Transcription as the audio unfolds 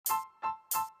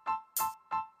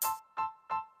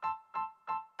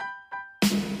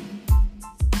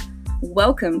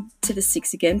Welcome to the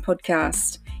Six Again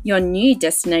podcast, your new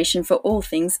destination for all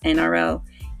things NRL.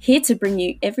 Here to bring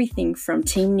you everything from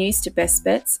team news to best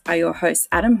bets are your hosts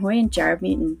Adam Hoy and Jared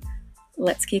Newton.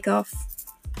 Let's kick off.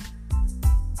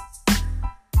 I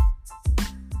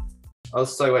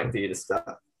was so waiting for you to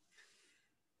start.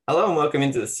 Hello and welcome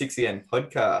into the Six Again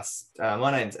podcast.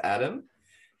 My name's Adam.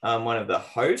 I'm one of the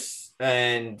hosts,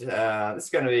 and this is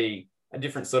going to be a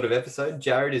different sort of episode.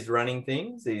 Jared is running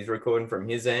things. He's recording from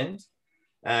his end.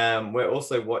 We're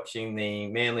also watching the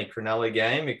Manly Cronulla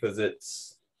game because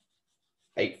it's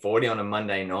 8:40 on a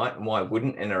Monday night, and why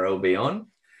wouldn't NRL be on?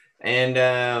 And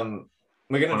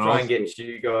we're going to try and get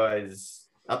you guys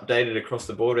updated across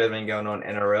the board, everything going on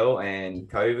NRL and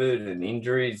COVID and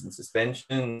injuries and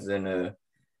suspensions and a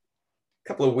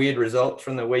couple of weird results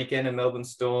from the weekend and Melbourne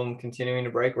Storm continuing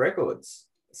to break records.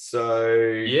 So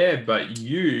yeah, but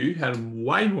you had a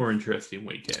way more interesting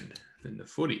weekend than the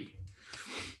footy.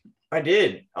 I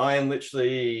did. I am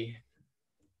literally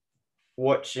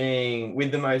watching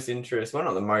with the most interest, well,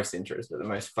 not the most interest, but the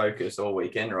most focus all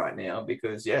weekend right now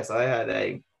because, yes,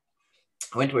 I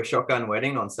went to a shotgun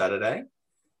wedding on Saturday.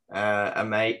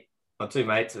 Two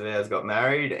mates of ours got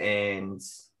married, and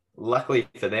luckily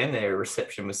for them, their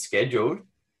ceremony was scheduled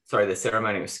for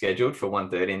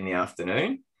 1:30 in the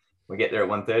afternoon. We get there at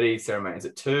 1:30, ceremony's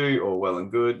at 2, all well and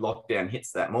good. Lockdown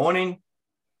hits that morning,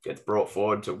 gets brought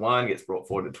forward to 1, gets brought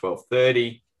forward to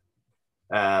 12:30.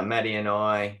 Maddie and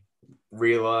I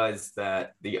realised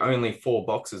that the only 4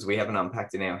 boxes we haven't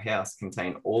unpacked in our house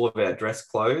contain all of our dress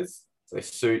clothes. So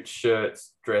suits,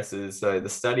 shirts, dresses. So the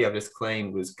study I've just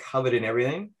cleaned was covered in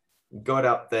everything. Got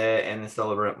up there and the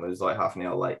celebrant was like half an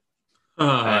hour late.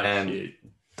 Shit.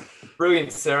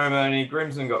 Brilliant ceremony.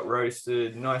 Groomsmen got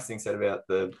roasted. Nice thing said about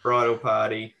the bridal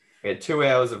party. We had 2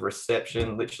 hours of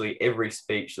reception. Literally every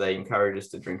speech, they encouraged us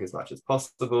to drink as much as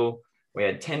possible. We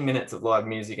had 10 minutes of live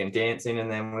music and dancing,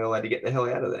 and then we all had to get the hell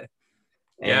out of there.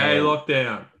 Yay,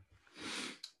 lockdown.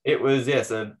 It was, yes,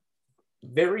 a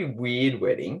very weird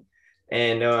wedding.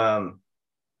 And to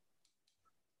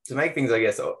make things, I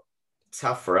guess,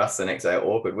 tough for us the next day,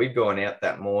 awkward, we'd gone out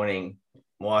that morning,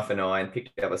 my wife and I, and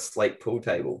picked up a slate pool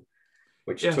table,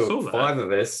 which took 5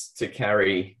 of us to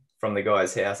carry from the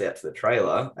guy's house out to the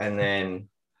trailer. And then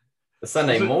the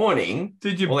Sunday morning,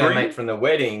 our mate from the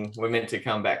wedding were meant to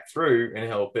come back through and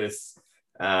help us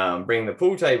bring the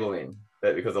pool table in.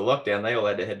 But because of lockdown, they all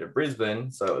had to head to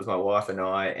Brisbane. So it was my wife and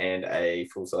I and a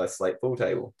full-size slate pool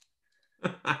table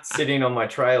sitting on my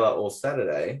trailer all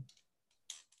Saturday.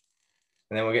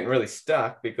 And then we're getting really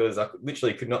stuck because I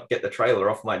literally could not get the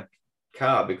trailer off my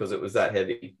car because it was that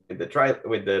heavy with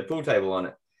the pool table on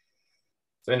it.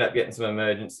 So I ended up getting some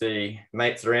emergency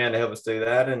mates around to help us do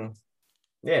that. And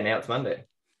yeah, now it's Monday.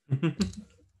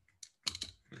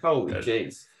 Holy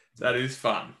jeez. That is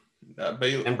fun.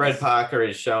 And Brad Parker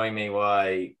is showing me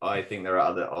why I think there are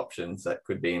other options that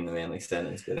could be in the Manly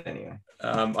Centres. But anyway.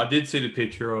 I did see the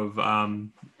picture of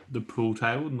the pool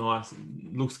table. Nice.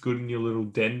 Looks good in your little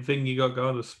den thing you got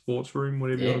going, the sports room,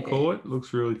 whatever you want to call it.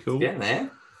 Looks really cool. Getting there.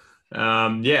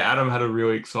 Adam had a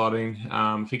really exciting,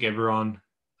 I think everyone,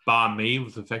 bar me,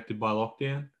 was affected by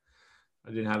lockdown. I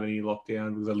didn't have any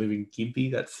lockdown because I live in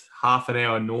Gympie. That's half an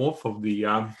hour north of the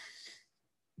highest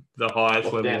lockdown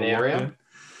level of area. Lockdown.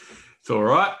 It's all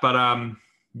right. But,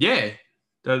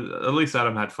 at least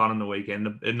Adam had fun on the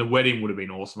weekend. And the wedding would have been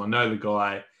awesome. I know the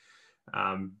guy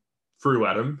through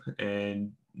Adam,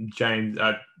 and James,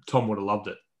 Tom would have loved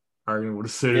it. I reckon it would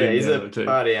have suited him. Yeah, he's a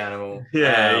party animal.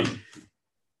 Yeah.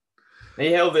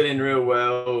 He held it in real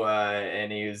well,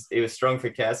 and he was strong for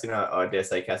Cassie. And I dare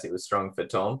say Cassie was strong for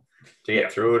Tom to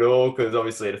get through it all because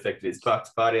obviously it affected his Bucks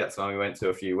party. That's one we went to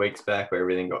a few weeks back where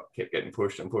everything kept getting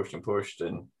pushed, and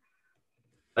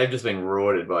they've just been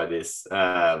rorted by this.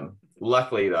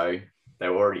 Luckily, though, they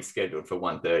were already scheduled for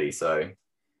 1:30, so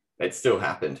it still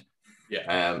happened.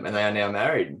 Yeah, and they are now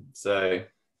married. So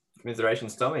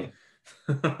commiserations, Tommy.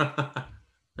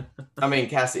 I mean,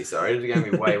 Cassie, sorry. It's going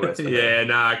to be way worse.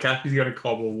 Cassie's going to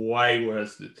cobble way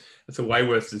worse. It's a way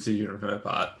worse decision on her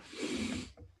part.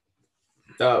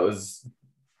 That was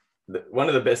one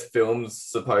of the best films,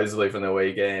 supposedly, from the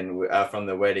weekend, from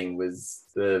the wedding, was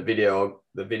the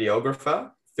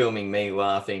videographer filming me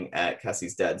laughing at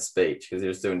Cassie's dad's speech because he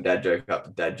was doing dad joke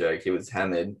after dad joke. He was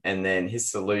hammered. And then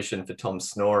his solution for Tom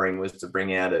snoring was to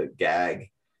bring out a gag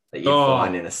that you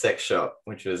find in a sex shop,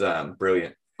 which was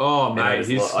brilliant. Oh, mate,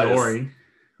 he's snoring.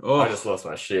 I just lost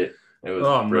my shit. It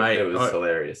was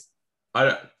hilarious.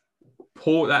 That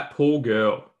poor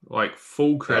girl, like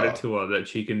full credit to her that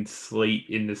she can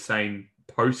sleep in the same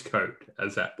postcode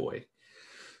as that boy.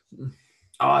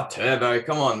 Oh, Turbo,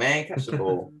 come on, man, catch the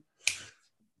ball.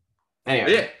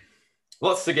 Anyway, yeah.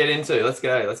 Lots to get into. Let's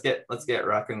go. Let's get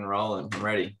rocking and rolling. I'm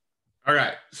ready. All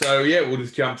right. So, yeah, we'll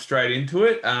just jump straight into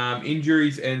it.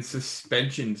 Injuries and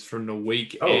suspensions from the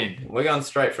weekend. Oh, we're going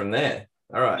straight from there.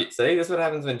 All right. Yeah. See, this is what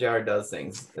happens when Jared does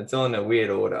things. It's all in a weird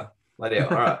order. All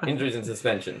right. Injuries and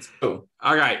suspensions. Cool.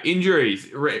 Okay.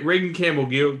 Injuries. Regan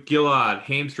Campbell-Gillard,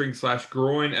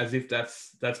 hamstring/groin, as if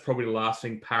that's probably the last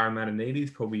thing Parramatta need. He's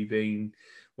probably been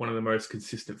one of the most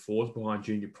consistent forwards behind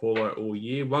Junior Paulo all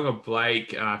year. Wagga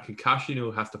Blake, concussion.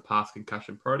 He'll have to pass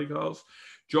concussion protocols.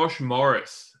 Josh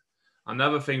Morris,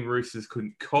 another thing Roosters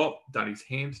couldn't cop, done his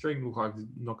hamstring. Look like he's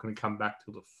not going to come back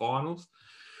till the finals.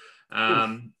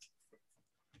 Dane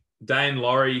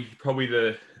Laurie, probably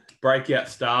the breakout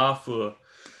star for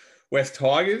West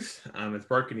Tigers, has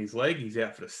broken his leg. He's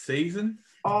out for the season.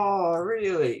 Oh,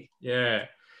 really? Yeah.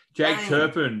 Jake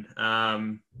Turpin,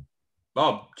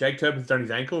 Jake Turpin's done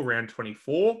his ankle, round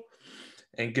 24.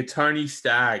 And Gatoni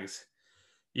Staggs.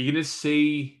 You're going to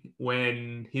see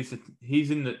when he's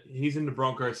in the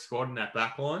Broncos squad in that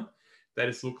back line, they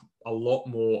just look a lot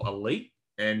more elite,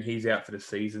 and he's out for the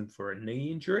season for a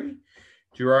knee injury.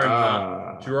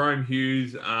 Jerome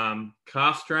Hughes,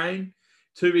 calf strain.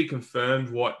 To be confirmed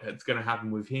what's going to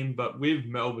happen with him, but with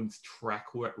Melbourne's track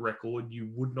record, you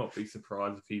would not be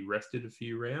surprised if he rested a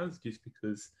few rounds just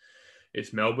because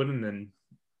it's Melbourne, and then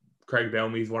Craig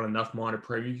Bellamy's won enough minor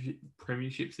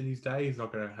premierships in his day. He's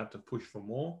not going to have to push for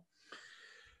more.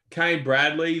 Kane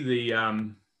Bradley,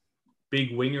 the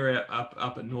big winger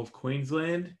up at North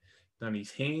Queensland, done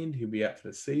his hand. He'll be out for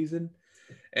the season.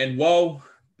 And while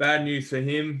bad news for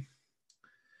him,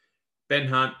 Ben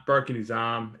Hunt broken his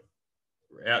arm,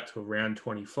 out to around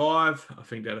 25. I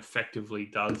think that effectively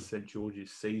does St.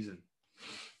 George's season,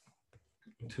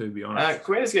 to be honest.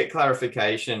 Can we just get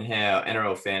clarification how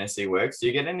NRL fantasy works? Do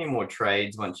you get any more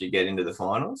trades once you get into the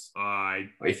finals? Or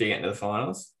if you get into the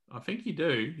finals? I think you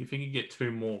do. You think you get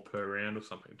 2 more per round or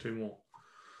something, 2 more.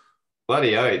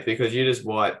 Bloody oath, because you just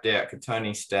wiped out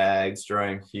Gatoni Staggs,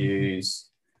 Jerome Hughes.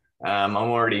 I'm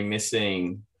already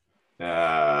missing who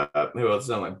else is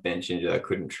on my bench injured I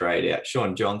couldn't trade out?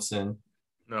 Sean Johnson.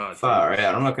 No, far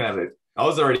out. I'm not going to have it. I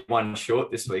was already 1 short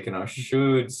this week, and I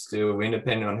should still win,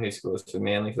 depending on who scores for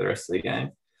Manly for the rest of the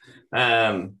game.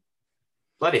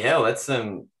 Bloody hell, that's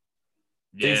some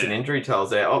decent injury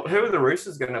tolls there. Oh, who are the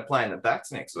Roosters going to play in the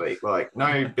backs next week? Like,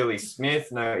 no Billy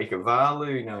Smith, no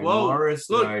Ikavalu, no Morris,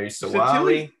 no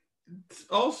Sawali.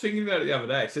 I was thinking about it the other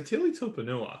day. Sitili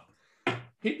Tupanua,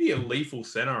 he'd be a lethal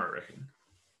centre, I reckon.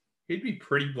 He'd be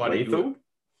pretty bloody lethal.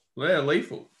 Good. Yeah,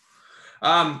 lethal.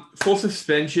 For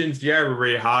suspensions,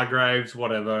 Jared Hargraves,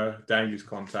 whatever, dangerous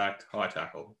contact, high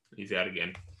tackle. He's out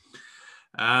again.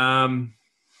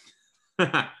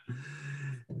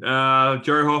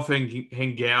 Joe Hoff and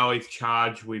Hengao is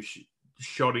charged with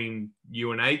shotting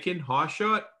Ewan Aiken, high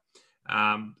shot.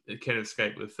 It can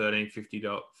escape with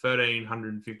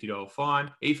 $1,350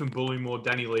 fine. Ethan Bullimore,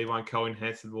 Danny Levi, and Cohen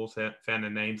Hess have also found their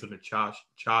names on a charge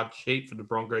sheet for the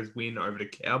Broncos win over the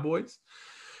Cowboys.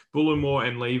 Bullimore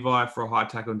and Levi for a high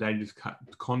tackle and dangerous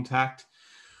contact.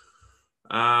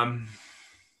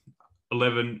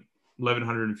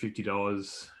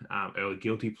 $1,150 early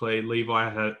guilty plea.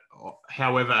 Levi,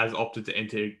 however, has opted to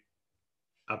enter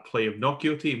a plea of not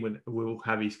guilty and will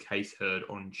have his case heard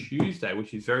on Tuesday,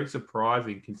 which is very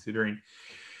surprising considering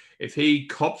if he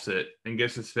cops it and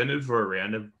gets suspended for a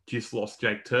round, they've just lost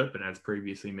Jake Turpin, as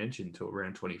previously mentioned, to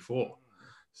around 24.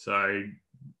 So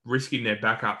risking their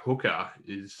backup hooker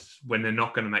is when they're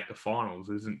not going to make the finals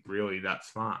isn't really that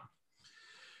smart.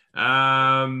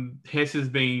 Hess has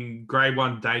been grade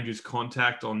 1 dangerous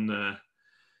contact on the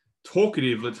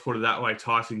talkative, let's put it that way,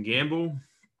 Tyson Gamble.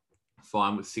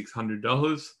 Fine with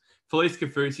 $600. Felice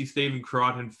Kaufusi, Stephen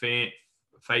Crichton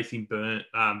facing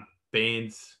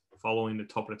bans following the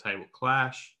top of the table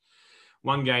clash.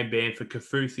 1 game ban for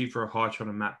Kaufusi for a high shot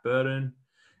on Matt Burton.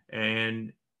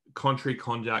 And contrary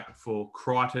conduct for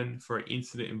Crichton for an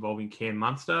incident involving Cam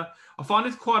Munster. I find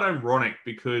this quite ironic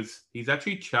because he's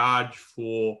actually charged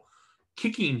for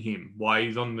kicking him while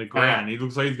he's on the ground. He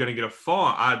looks like he's going to get a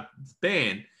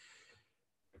ban.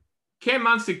 Cam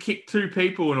Munster kicked 2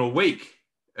 people in a week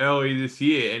early this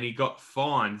year, and he got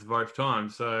fines both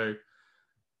times. So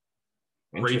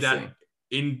read that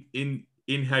in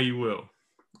how you will.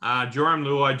 Jerome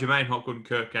Luai, Jermaine Hopgood, and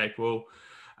Kirk Capewell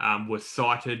were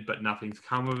cited, but nothing's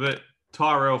come of it.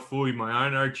 Tyrell Fully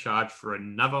Mayono charged for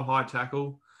another high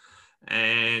tackle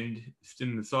and stood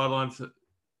in the sidelines.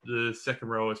 the second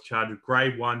row is charged with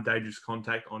grade 1 dangerous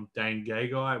contact on Dane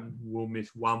Gagai. Will miss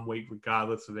 1 week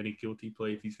regardless of any guilty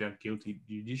plea if he's found guilty in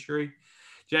judiciary.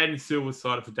 Jaden Silver was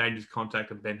cited for dangerous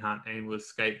contact on Ben Hunt and will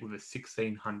escape with a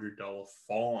 $1,600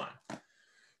 fine.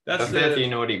 That's a fair few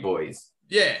naughty boys.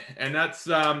 Yeah, and that's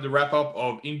the wrap-up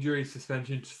of injury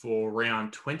suspensions for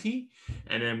round 20.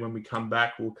 And then when we come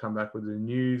back, we'll come back with the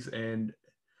news and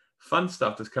fun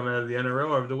stuff that's coming out of the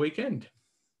NRL over the weekend.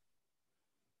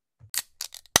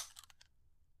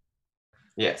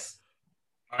 Yes.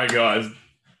 All right, guys.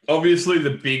 Obviously,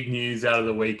 the big news out of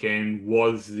the weekend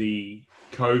was the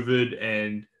COVID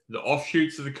and the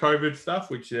offshoots of the COVID stuff,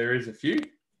 which there is a few.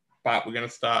 But we're going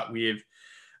to start with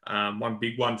one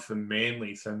big one for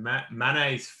Manly. So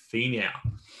Mane's Finau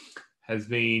has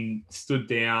been stood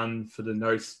down for the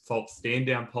no-fault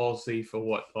stand-down policy for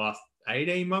the last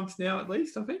 18 months now, at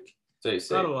least, I think.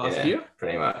 Started last year.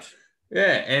 Pretty much.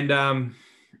 Yeah, and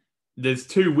there's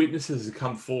 2 witnesses that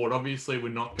come forward. Obviously, we're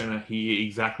not going to hear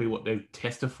exactly what they're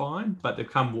testifying, but they've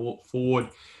come forward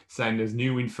saying there's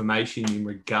new information in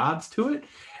regards to it.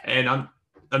 And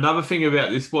another thing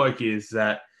about this bloke is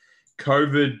that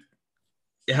COVID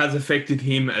has affected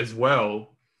him as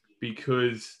well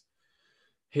because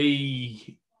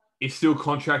he is still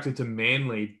contracted to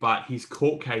Manly, but his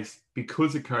court case,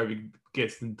 because of COVID,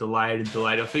 gets delayed.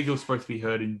 I think it was supposed to be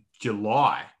heard in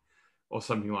July or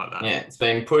something like that. Yeah, it's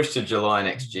been pushed to July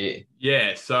next year.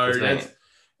 Yeah, so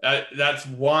that's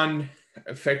one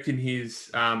affecting his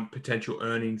potential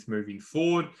earnings moving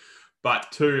forward, but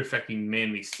 2 affecting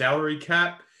Manly's salary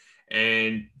cap,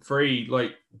 and 3,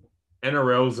 like,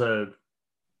 NRL's a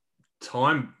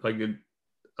time, like a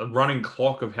running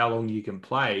clock of how long you can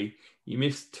play. You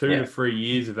miss 2 to 3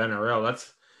 years of NRL.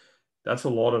 That's a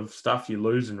lot of stuff you're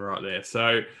losing right there.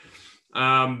 So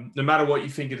no matter what you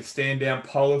think of the stand-down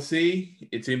policy,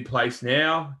 it's in place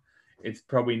now. It's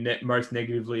probably most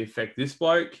negatively affect this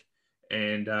bloke.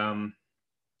 And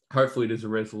hopefully there's a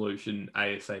resolution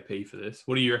ASAP for this.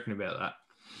 What do you reckon about that?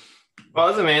 Well,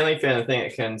 as a Manly fan, the thing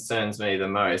that concerns me the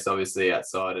most, obviously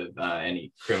outside of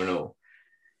any criminal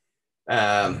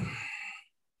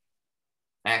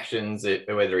actions,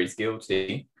 whether he's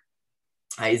guilty,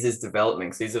 is his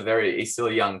development. Because he's still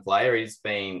a young player.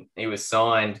 He was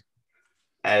signed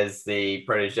as the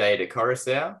protege to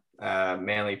Coruscant.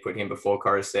 Manly put him before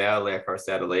Coruscant, allowed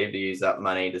Coruscant to leave to use up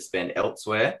money to spend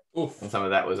elsewhere. Oof. And some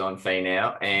of that was on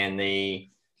Finau. And the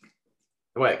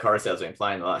way Coruscant's been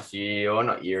playing the last year, or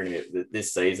not year,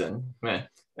 this season,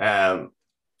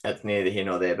 that's neither here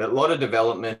nor there. But a lot of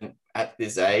development at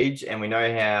this age, and we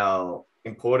know how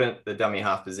important the dummy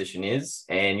half position is.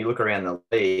 And you look around the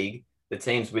league, the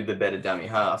teams with the better dummy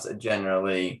halves are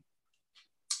generally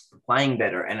playing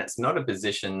better, and it's not a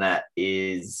position that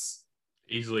is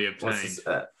easily obtained.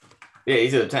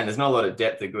 Easily obtained. There's not a lot of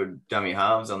depth of good dummy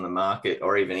halves on the market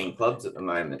or even in clubs at the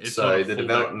moment. So the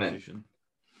development,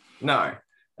 no.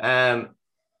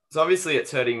 So obviously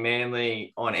it's hurting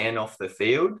Manly on and off the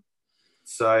field.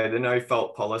 So the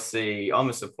no-fault policy, I'm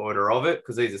a supporter of it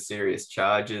because these are serious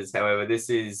charges. However, this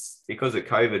is because of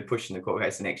COVID pushing the court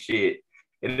case next year.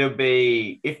 It'll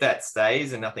be, if that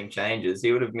stays and nothing changes,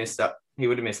 he would have missed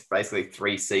basically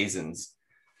 3 seasons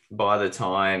by the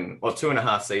time, or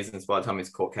 2.5 seasons by the time his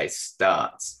court case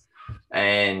starts.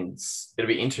 And it'll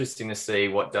be interesting to see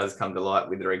what does come to light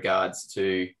with regards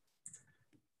to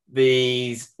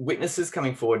these witnesses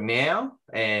coming forward now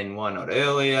and why not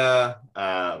earlier,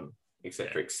 et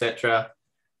cetera, et cetera.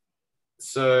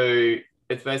 So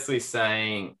it's basically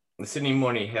saying the Sydney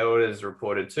Morning Herald has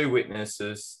reported 2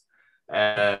 witnesses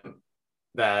that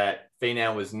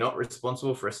Finau was not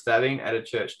responsible for a stabbing at a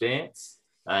church dance.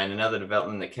 And another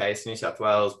development in the case, New South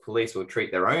Wales police will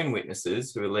treat their own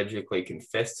witnesses who allegedly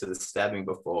confessed to the stabbing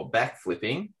before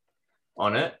backflipping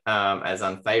on it as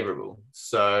unfavourable.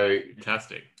 So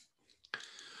fantastic.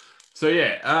 So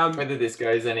yeah, whether this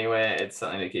goes anywhere, it's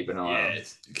something to keep an eye on.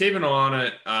 Keep an eye on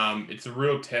it. It's a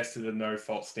real test of the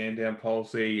no-fault stand-down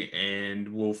policy, and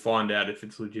we'll find out if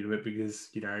it's legitimate because,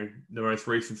 you know, the most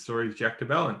recent story is Jack de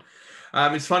Belin.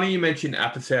 It's funny you mentioned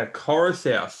Apatow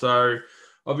Coruscant. So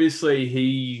obviously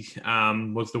he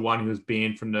was the one who was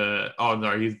banned from he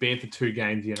was banned for 2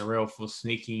 games in NRL for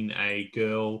sneaking a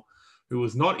girl who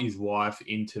was not his wife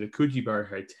into the Coogee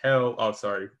Hotel,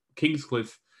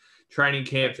 Kingscliff training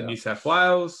camp in New South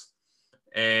Wales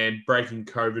and breaking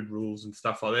COVID rules and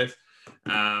stuff like this.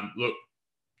 Look,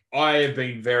 I have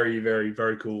been very, very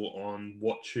vocal on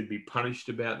what should be punished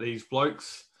about these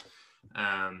blokes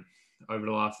over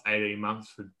the last 18 months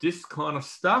for this kind of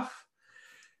stuff.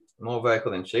 More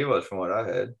vocal than she was from what I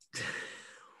heard.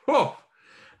 Whoa.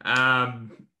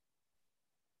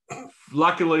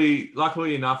 luckily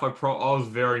enough, I was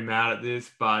very mad at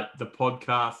this, but the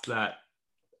podcast that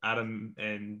Adam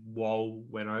and Wal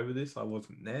went over this, I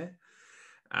wasn't there.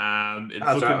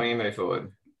 That's right. We move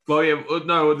forward. Well, yeah,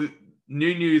 no. The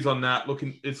new news on that.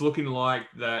 It's looking like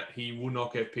that he will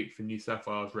not get picked for New South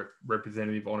Wales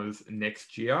representative honours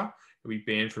next year. He'll be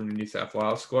banned from the New South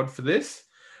Wales squad for this.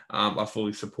 I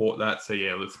fully support that. So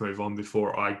yeah, let's move on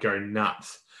before I go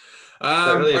nuts. Is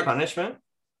that really a punishment?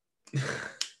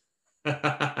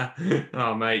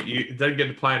 Oh, mate, you don't get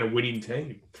to play in a winning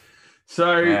team.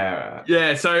 So,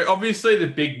 yeah, so obviously the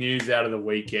big news out of the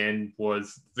weekend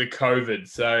was the COVID.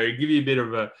 So give you a bit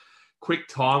of a quick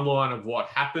timeline of what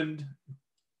happened.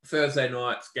 Thursday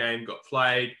night's game got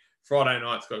played. Friday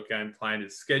night's got game played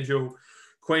as scheduled.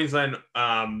 Queensland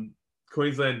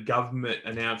government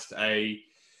announced a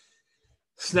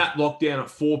snap lockdown at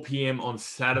 4 p.m. on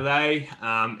Saturday.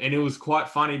 And it was quite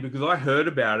funny because I heard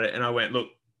about it and I went, look,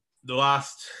 the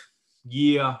last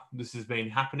year this has been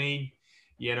happening.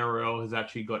 The NRL has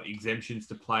actually got exemptions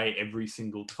to play every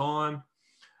single time.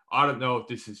 I don't know if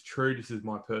this is true. This is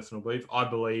my personal belief. I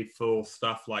believe for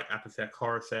stuff like Apatha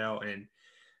Coruscant and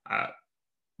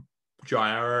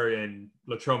Jairo and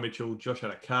Latrell Mitchell, Josh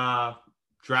Adokar,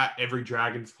 every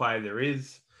Dragons player there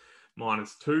is,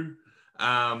 -2.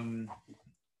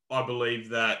 I believe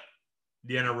that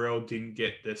the NRL didn't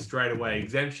get the straightaway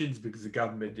exemptions because the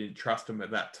government didn't trust them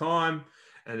at that time.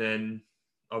 And then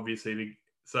obviously,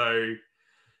 so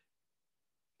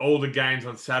all the games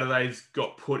on Saturdays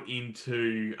got put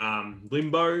into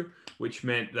limbo, which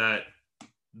meant that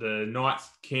the Knights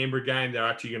Canberra game, they're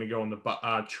actually going to go on the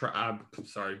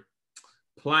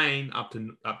plane up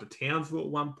to Townsville at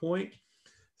one point.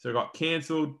 So it got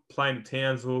cancelled, plane to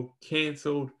Townsville,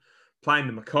 cancelled, plane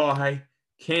to Mackay,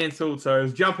 cancelled. So it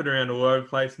was jumping around all over the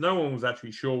place. No one was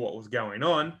actually sure what was going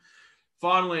on.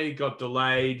 Finally, it got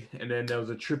delayed, and then there was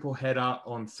a triple header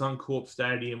on Suncorp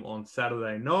Stadium on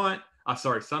Sunday night.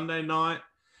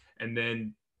 And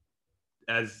then,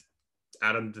 as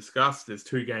Adam discussed, there's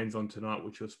 2 games on tonight,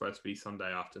 which were supposed to be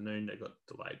Sunday afternoon. They got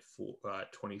delayed for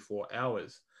 24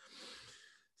 hours.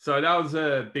 So that was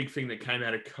a big thing that came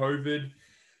out of COVID.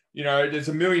 You know, there's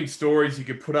a million stories you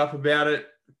could put up about it.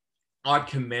 I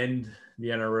commend the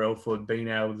NRL for being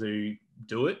able to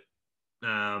do it.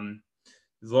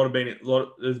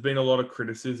 There's been a lot of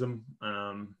criticism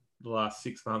the last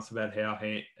 6 months about how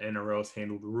NRL's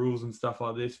handled the rules and stuff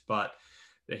like this, but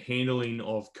the handling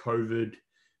of COVID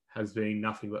has been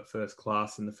nothing but first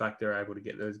class, and the fact they're able to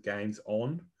get those games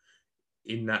on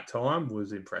in that time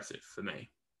was impressive for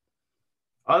me.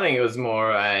 I think it was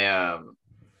more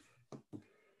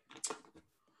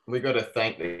we got to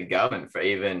thank the government for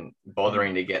even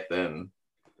bothering to get them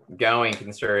going,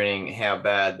 considering how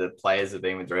bad the players have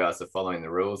been with regards to following the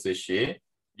rules this year.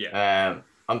 Yeah.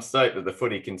 I'm stoked that the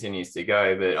footy continues to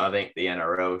go, but I think the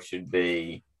NRL should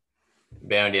be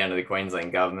bound down to the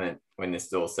Queensland government when this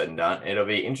is all said and done. It'll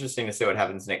be interesting to see what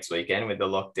happens next weekend with the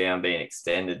lockdown being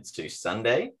extended to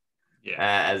Sunday. Yeah.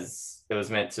 As it was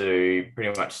meant to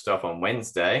pretty much stop on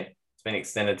Wednesday. It's been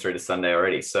extended through to Sunday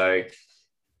already. So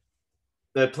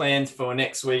the plans for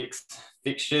next week's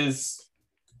fixtures,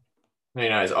 who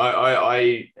knows?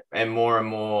 I am more and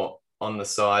more on the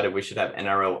side of we should have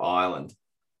NRL Ireland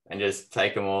and just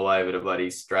take them all over to bloody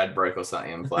Stradbroke or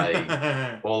something and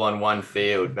play all on one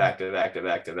field back to back to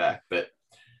back to back. But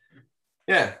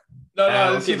yeah,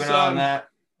 no, we'll keep an eye on that.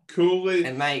 Cool.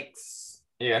 It makes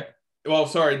Well,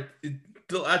 sorry, it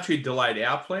actually delayed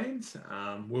our plans.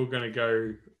 We were going to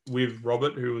go with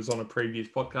Robert, who was on a previous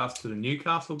podcast, to the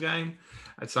Newcastle game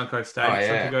at Suncorp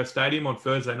Stadium on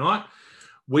Thursday night.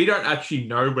 We don't actually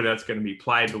know where that's going to be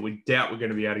played, but we doubt we're going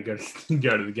to be able to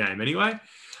go to the game anyway.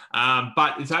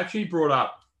 But it's actually brought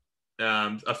up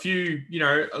a few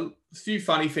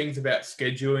funny things about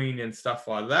scheduling and stuff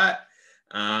like that.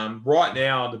 Right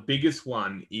now, the biggest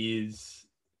one is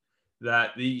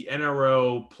that the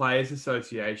NRL Players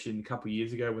Association a couple of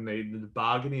years ago, when the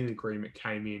bargaining agreement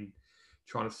came in,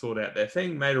 trying to sort out their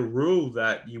thing, made a rule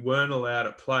that you weren't allowed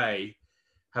to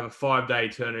have a 5-day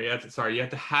turnaround. You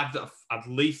had to have at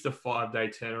least a 5-day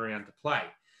turnaround to play.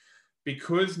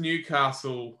 Because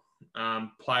Newcastle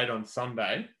played on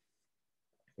Sunday.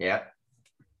 Yeah.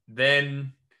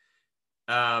 Then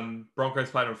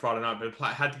Broncos played on Friday night, but it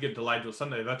had to get delayed till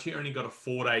Sunday. They've actually only got a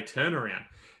 4-day turnaround.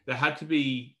 There had to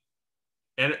be,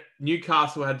 and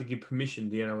Newcastle had to give permission to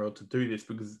the NRL to do this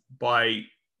because by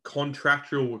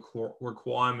contractual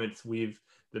requirements with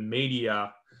the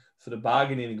media for the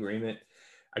bargaining agreement,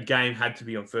 a game had to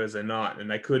be on Thursday night and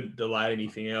they couldn't delay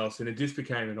anything else. And it just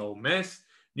became an old mess.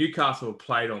 Newcastle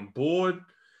played on board.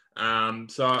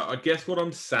 So I guess what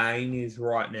I'm saying is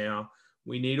right now,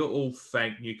 we need to all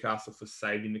thank Newcastle for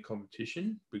saving the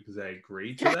competition because they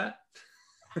agreed to that.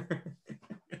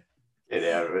 Get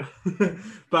out of it.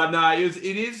 But no, it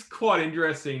is quite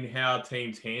interesting how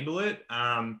teams handle it.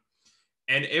 And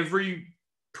every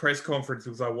press conference,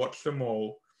 because I watched them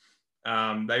all,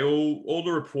 all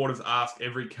the reporters asked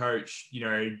every coach,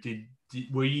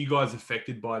 were you guys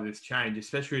affected by this change,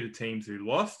 especially the teams who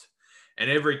lost? And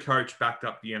every coach backed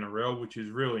up the NRL, which is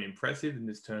really impressive, and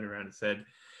just turned around and said,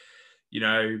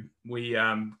 we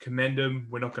commend them.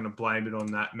 We're not going to blame it on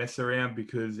that mess around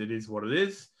because it is what it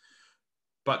is.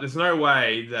 But there's no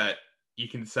way that you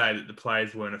can say that the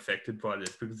players weren't affected by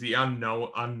this because the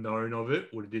unknown of it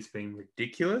would have just been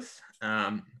ridiculous.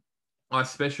 I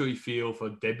especially feel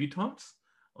for debutants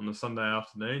on the Sunday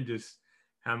afternoon, just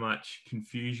how much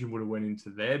confusion would have went into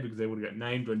there because they would have got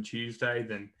named on Tuesday,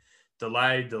 then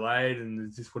delayed,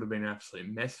 and this would have been an absolute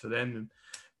mess for them.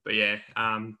 But yeah,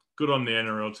 good on the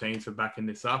NRL teams for backing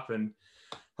this up, and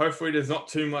hopefully there's not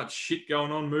too much shit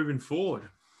going on moving forward.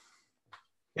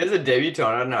 As a debutant,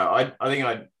 I don't know. I think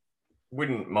I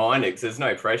wouldn't mind it because there's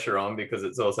no pressure on because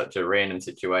it's all such a random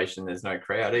situation. There's no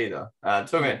crowd either.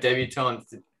 Talking about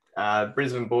debutants,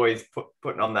 Brisbane boys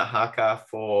putting on the haka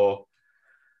for,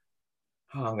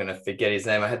 I'm going to forget his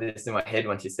name. I had this in my head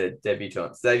once you said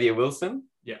debutant. Xavier Wilson.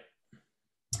 Yeah.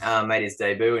 Made his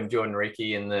debut, and Jordan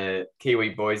Ricky and the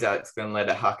Kiwi boys, Alex Glenn, led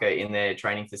a haka in their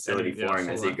training facility for him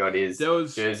as he got his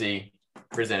jersey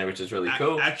presented, which is really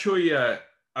cool. Actually,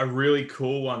 a really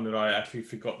cool one that I actually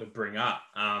forgot to bring up.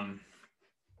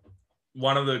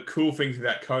 One of the cool things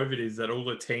about COVID is that all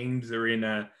the teams are in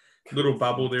a little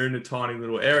bubble. They're in a tiny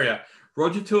little area.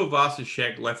 Roger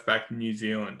Tuivasa-Sheck left back in New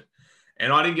Zealand.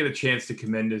 And I didn't get a chance to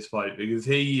commend this bloke because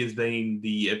he has been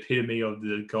the epitome of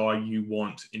the guy you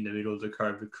want in the middle of the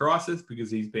COVID crisis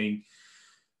because he's been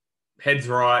heads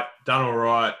right, done all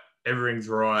right, everything's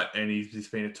right, and he's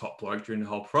just been a top bloke during the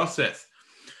whole process.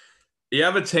 The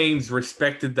other teams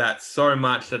respected that so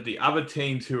much that the other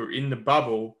teams who were in the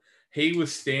bubble, he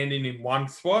was standing in one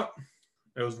spot.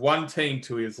 There was one team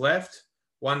to his left,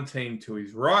 one team to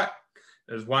his right.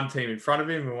 There was one team in front of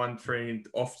him and one team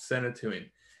off centre to him.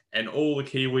 And all the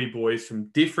Kiwi boys from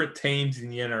different teams in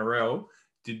the NRL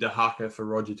did the haka for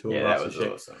Roger Tuivasa-Sheck. Yeah, that was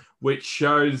awesome. Which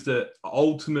shows the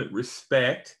ultimate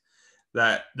respect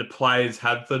that the players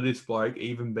had for this bloke,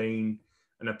 even being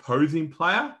an opposing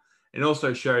player. And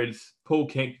also shows Paul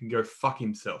Kent can go fuck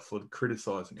himself for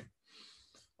criticising him.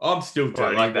 I'm still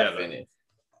dirty about it.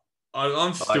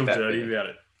 I'm still dirty about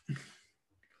it.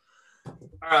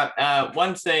 All right.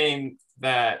 One team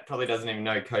that probably doesn't even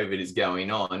know COVID is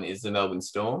going on is the Melbourne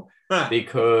Storm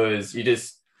because you're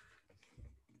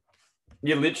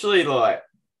literally like,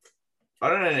 I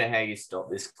don't know how you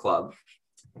stop this club.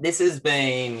 This has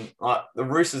been like the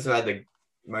Roosters have had the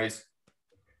most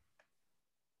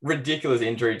ridiculous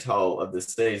injury toll of the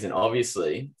season,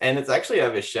 obviously, and it's actually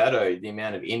overshadowed the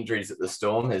amount of injuries that the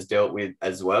Storm has dealt with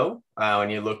as well. When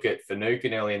you look at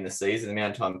Finucane early in the season, the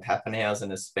amount of time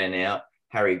Pappenhausen has spent out,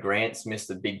 Harry Grant's missed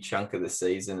a big chunk of the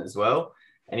season as well.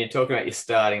 And you're talking about your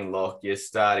starting lock, your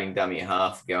starting dummy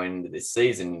half going into this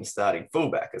season, your starting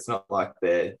fullback. It's not like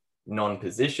they're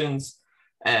non-positions.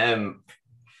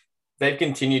 They've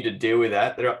continued to deal with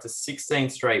that. They're up to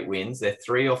 16 straight wins. They're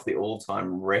 3 off the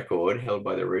all-time record held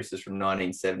by the Roosters from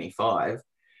 1975.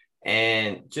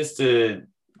 And just to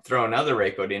throw another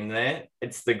record in there,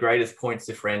 it's the greatest points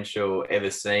differential ever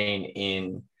seen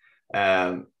in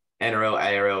NRL,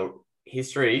 ARL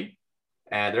history.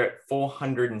 They're at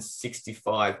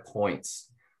 465 points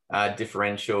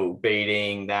differential,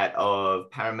 beating that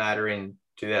of Parramatta in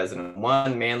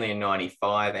 2001, Manly in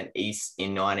 95, and East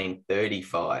in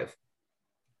 1935.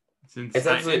 It's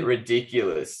absolutely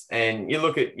ridiculous. And you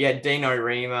look at, Dino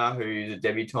Rima, who's a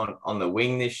debutant on the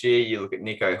wing this year. You look at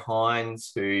Nico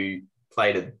Hines, who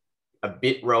played a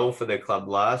bit role for the club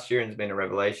last year and has been a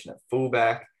revelation at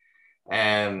fullback.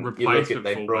 And you look at,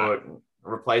 they brought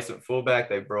replacement fullback.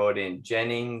 They brought in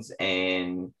Jennings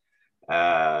and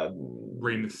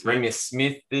Remus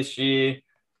Smith this year.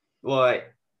 Like,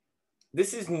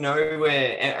 this is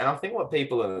nowhere. And I think what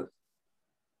people are,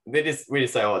 we just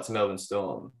say, oh, it's Melbourne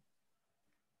Storm.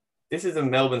 This is a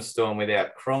Melbourne Storm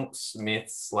without Cronk, Smith,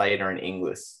 Slater, and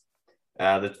Inglis,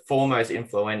 the foremost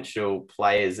influential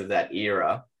players of that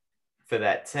era for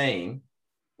that team.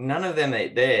 None of them are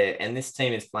there, and this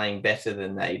team is playing better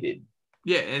than they did.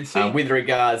 Yeah, and see, with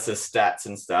regards to stats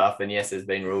and stuff, and yes, there's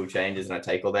been rule changes, and I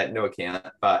take all that into account,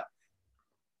 but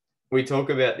we talk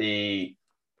about the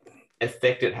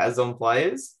effect it has on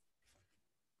players.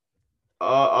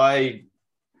 I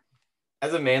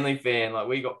as a Manly fan, like,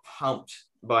 we got pumped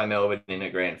by Melbourne in a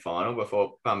grand final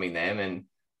before pumping them, and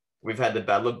we've had the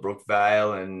Battle of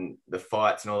Brookvale and the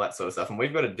fights and all that sort of stuff, and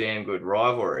we've got a damn good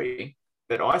rivalry.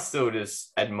 But I still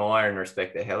just admire and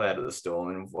respect the hell out of the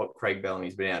Storm and what Craig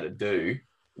Bellamy's been able to do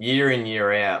year in,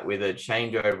 year out with a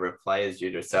changeover of players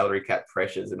due to salary cap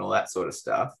pressures and all that sort of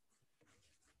stuff.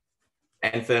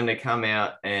 And for them to come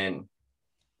out and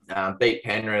beat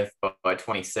Penrith by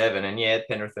 27, and yeah,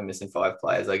 Penrith are missing 5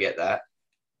 players, I get that.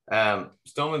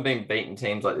 Storm have been beating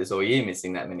teams like this all year,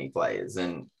 missing that many players.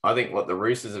 And I think what the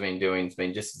Roosters have been doing has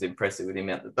been just as impressive with the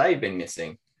amount that they've been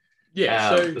missing. Yeah,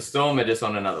 so the Storm are just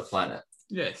on another planet.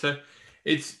 Yeah, so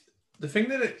it's the thing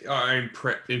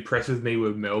that impresses me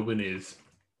with Melbourne is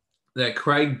that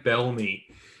Craig Bellamy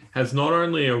has not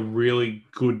only a really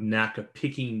good knack of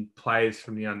picking players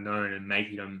from the unknown and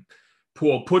making them,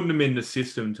 putting them in the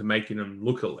system to making them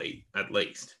look elite, at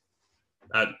least,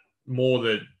 more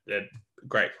than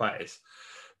great players.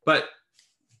 But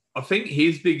I think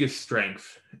his biggest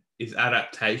strength is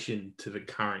adaptation to the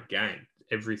current game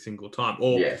every single time,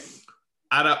 or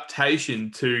adaptation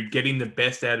to getting the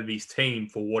best out of his team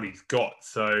for what he's got.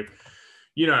 So,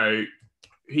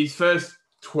 his first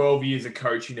 12 years of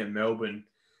coaching at Melbourne,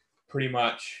 pretty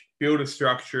much build a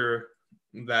structure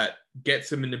that gets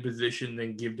him in the position,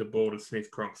 then give the ball to Smith,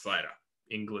 Cronk, Slater,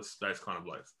 Inglis, those kind of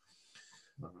blokes.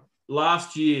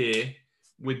 Last year,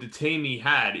 with the team he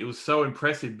had, it was so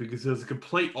impressive because it was a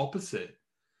complete opposite,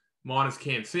 minus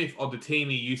Cam Smith, of the team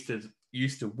he used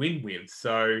to win with.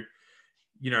 So,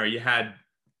 you had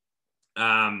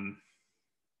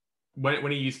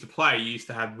when he used to play, he used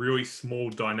to have really small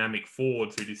dynamic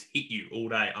forwards who just hit you all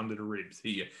day under the ribs.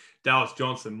 Hit you. Dallas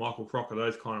Johnson, Michael Crocker,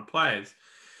 those kind of players.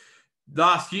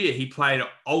 Last year, he played an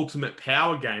ultimate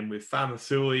power game with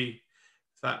Famasuli,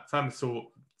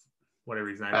 whatever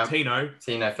his name is, Tino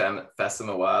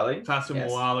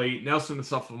Fasamawali, Nelson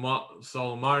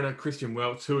Solomona, Christian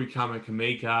Welch, Tui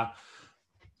Kamika,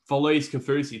 Felice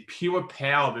Kafusi, pure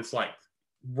power that's like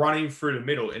running through the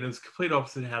middle. And it was complete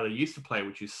opposite of how they used to play,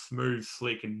 which is smooth,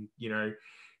 slick, and,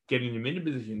 getting them into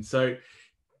position. So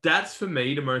that's, for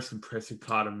me, the most impressive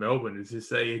part of Melbourne is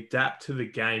just they adapt to the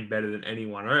game better than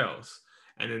anyone else.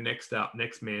 And the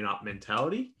next man up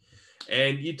mentality.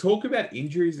 And you talk about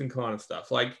injuries and kind of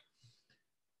stuff. Like,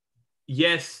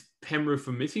 yes, Penrith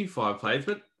are missing 5 players,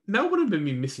 but Melbourne have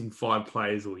been missing 5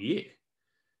 players all year.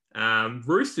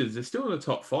 Roosters are still in the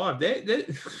top 5. They're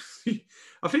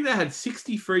I think they had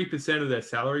 63% of their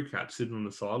salary cap sitting on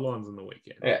the sidelines on the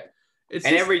weekend. Yeah.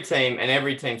 Every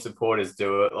team supporters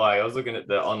do it. Like, I was looking at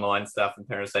the online stuff and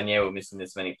Penrith saying, yeah, we're missing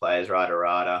this many players,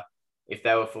 rada. If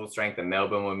they were full strength and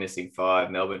Melbourne were missing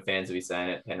 5, Melbourne fans would be saying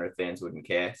it, Penrith fans wouldn't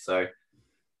care. So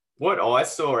what I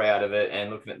saw out of it and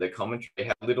looking at the commentary,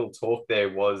 how little talk there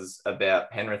was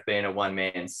about Penrith being a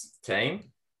one-man team.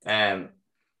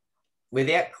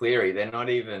 Without Cleary, they're not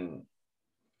even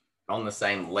on the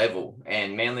same level.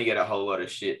 And Manly get a whole lot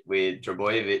of shit with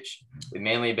Trbojevic, with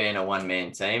Manly being a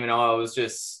one-man team. And I was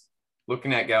just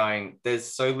looking at going, there's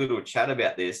so little chat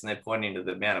about this, and they're pointing to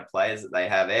the amount of players that they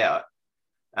have out.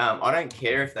 I don't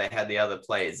care if they had the other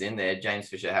players in there, James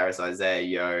Fisher-Harris, Isaiah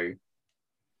Yeo.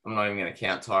 I'm not even going to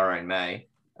count Tyrone May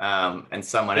and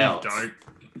someone else. Don't.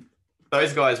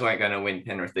 Those guys weren't going to win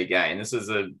Penrith the game. This is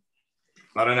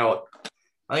I don't know what,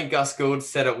 I think Gus Gould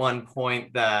said at one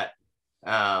point that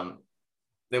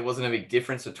there wasn't a big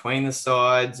difference between the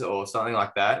sides or something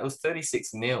like that. It was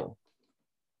 36-0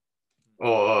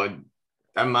 or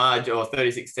a margin, or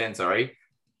 36-10, sorry.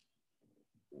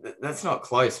 That's not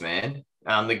close, man.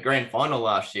 The grand final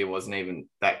last year wasn't even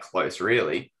that close,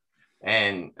 really.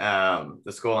 And the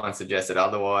scoreline suggested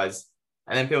otherwise.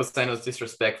 And then people saying it was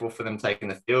disrespectful for them taking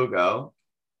the field goal.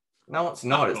 No, it's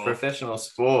not. It's professional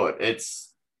sport.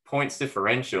 It's points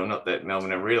differential. Not that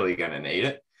Melbourne are really going to need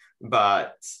it.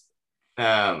 But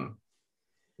no,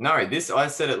 I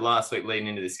said it last week leading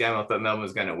into this game. I thought Melbourne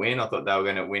was going to win. I thought they were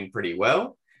going to win pretty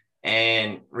well.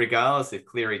 And regardless if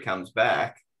Cleary comes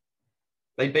back,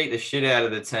 they beat the shit out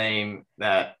of the team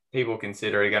that people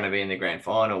consider are going to be in the grand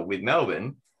final with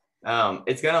Melbourne.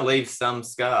 It's going to leave some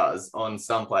scars on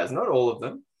some players, not all of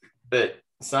them, but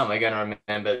some are going to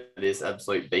remember this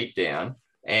absolute beatdown,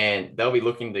 and they'll be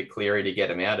looking to Cleary to get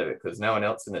him out of it because no one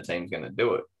else in the team's going to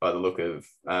do it by the look of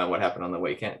what happened on the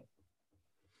weekend.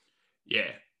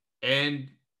 Yeah. And,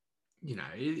 you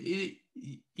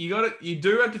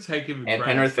do have to take it. And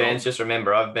Penrith fans, just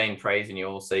remember, I've been praising you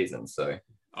all season, so.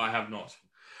 I have not.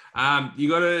 You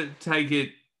got to take it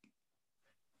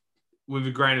with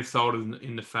a grain of salt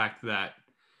in the fact that,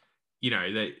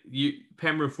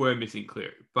 Penrith were missing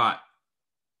Cleary, but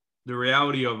the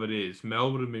reality of it is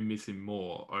Melbourne have been missing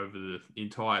more over the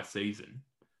entire season,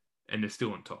 and they're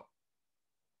still on top.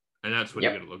 And that's what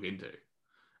you got to look into.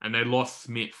 and they lost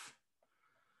Smith.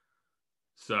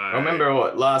 So I remember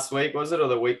last week was it, or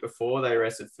the week before, they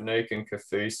rested Fanuc and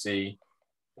Kaufusi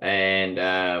and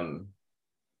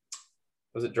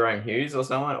was it Jerome Hughes or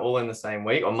someone, all in the same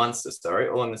week, or Munster, sorry,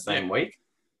 all in the same week,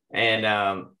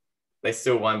 and they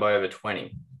still won by over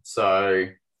 20. So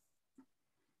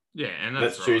and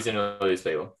that's right. choosing to lose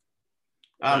people.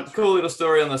 Cool little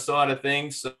story on the side of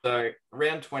things. So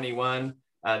round 21,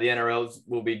 the NRL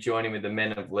will be joining with the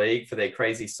Men of League for their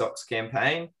Crazy Socks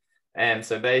campaign. And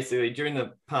so basically during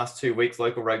the past 2 weeks,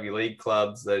 local rugby league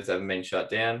clubs, those haven't been shut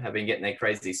down, have been getting their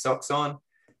crazy socks on.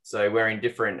 So wearing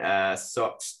different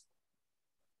socks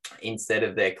instead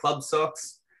of their club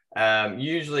socks.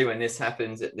 Usually when this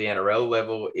happens at the NRL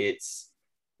level, it's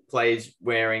players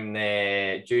wearing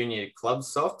their junior club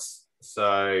socks.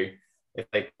 So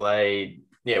if they played,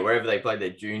 wherever they played their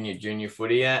junior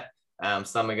footy at,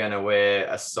 some are going to wear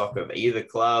a sock of either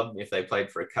club if they played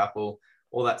for a couple,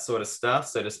 all that sort of stuff.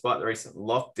 So despite the recent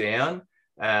lockdown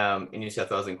in New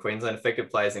South Wales and Queensland, affected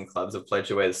players and clubs have pledged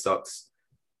to wear the socks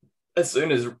as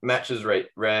soon as matches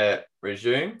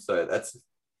resume. So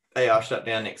they are shut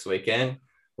down next weekend,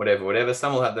 whatever.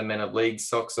 Some will have the Men of League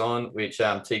socks on, which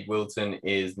Teague Wilton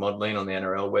is modelling on the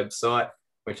NRL website,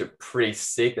 which are pretty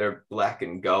sick. They're black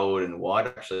and gold and white. I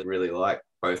actually really like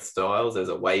both styles. There's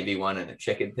a wavy one and a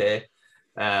checkered pair.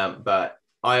 But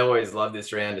I always love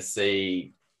this round to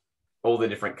see all the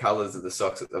different colours of the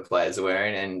socks that the players are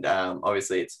wearing. And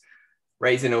obviously it's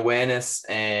raising awareness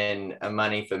and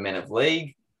money for Men of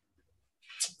League,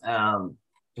 who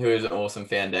is an awesome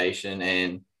foundation.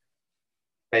 And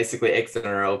basically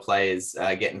ex-NRL players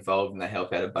get involved and they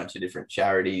help out a bunch of different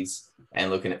charities and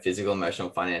looking at physical, emotional,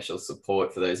 financial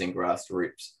support for those in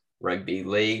grassroots rugby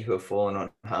league who have fallen on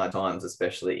hard times,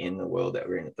 especially in the world that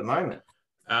we're in at the moment.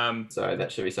 So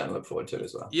that should be something to look forward to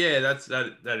as well. Yeah,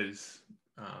 that is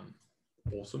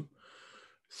awesome.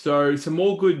 So some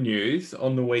more good news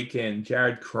on the weekend.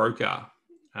 Jarrod Croker,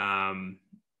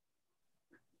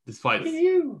 this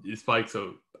bloke's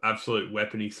an absolute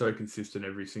weapon. He's so consistent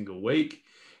every single week.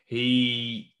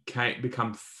 He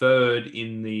become third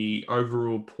in the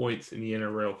overall points in the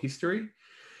NRL history,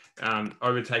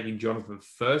 overtaking Jonathan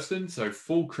Thurston. So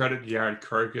full credit to Jarrod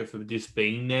Croker for just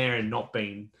being there and not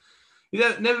being. He's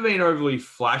never been overly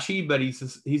flashy, but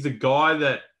he's a guy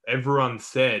that everyone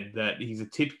said that he's a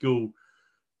typical.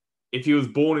 If he was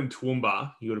born in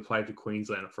Toowoomba, he would have played for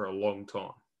Queensland for a long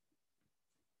time.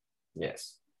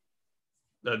 Yes,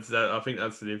 I think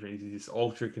that's the difference. He's just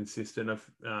ultra consistent.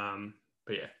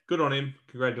 But yeah, good on him.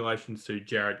 Congratulations to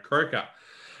Jarrod Croker.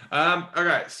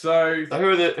 Okay, so who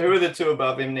are the two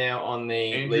above him now on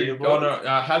the leaderboard?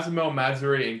 Hazem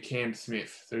Masri and Cam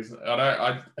Smith.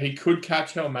 He could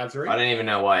catch El Masri. I don't even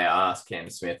know why I asked Cam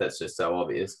Smith. That's just so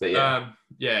obvious. But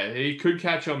yeah, he could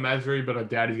catch El Masri, but I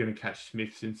doubt he's going to catch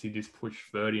Smith since he just pushed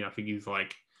 30. I think he's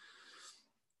like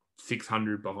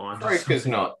 600 behind. Croker's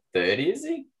not 30, is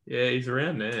he? Yeah, he's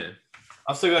around there.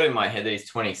 I've still got in my head that he's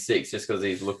 26 just because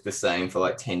he's looked the same for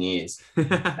like 10 years.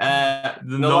 Not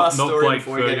Blake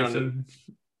Ferguson.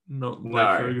 Not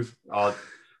Blake Ferguson. Oh,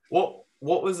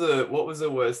 what was the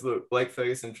worst look? Blake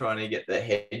Ferguson trying to get the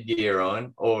headgear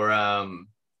on, or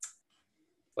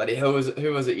who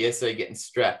was it yesterday getting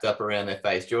strapped up around their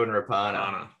face? Jordan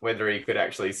Rapana. Whether he could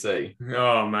actually see.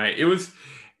 Oh mate, it was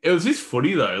this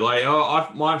footy though. Like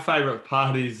my favourite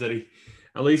part is that he.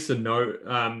 At least the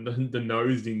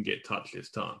nose didn't get touched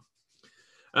this time.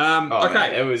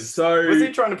 Okay, it was. So was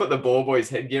he trying to put the ball boy's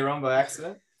headgear on by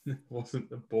accident? It wasn't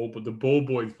the ball, but the ball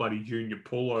boy's bloody junior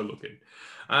polo looking.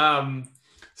 Okay.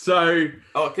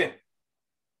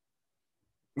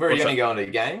 Where are you going to go into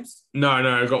games? No,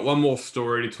 I've got one more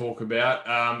story to talk about.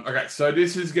 Okay, so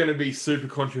this is going to be super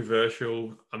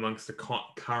controversial amongst the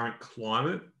current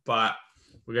climate, but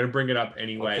we're going to bring it up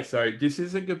anyway. Okay. So this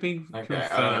isn't going to be confirmed.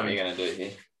 I don't know what you're going to do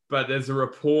here. But there's a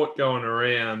report going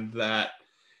around that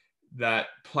the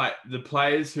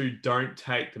players who don't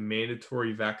take the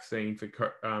mandatory vaccine for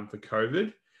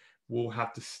COVID will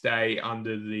have to stay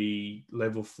under the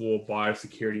level 4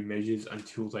 biosecurity measures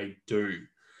until they do.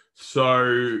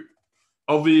 So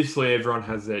obviously everyone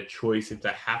has their choice if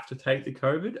they have to take the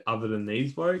COVID, other than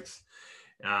these blokes.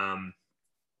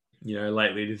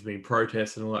 Lately there's been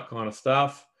protests and all that kind of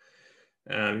stuff.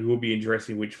 It will be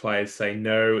interesting which players say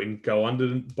no and go under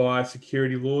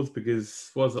biosecurity laws,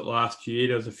 because was it last year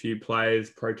there was a few players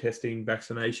protesting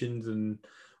vaccinations and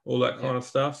all that kind of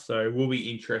stuff. So it will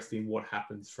be interesting what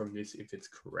happens from this if it's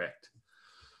correct.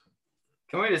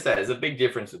 Can we just say there's a big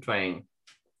difference between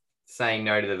saying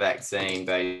no to the vaccine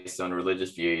based on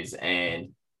religious views and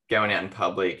going out in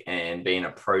public and being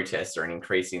a protester and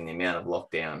increasing the amount of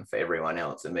lockdown for everyone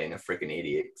else and being a freaking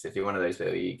idiot. So if you're one of those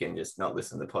people, you can just not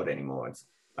listen to the pod anymore.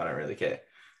 I don't really care.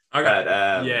 Okay.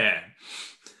 But, yeah.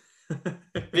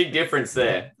 Big difference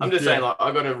there. I'm just saying, like,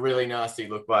 I got a really nasty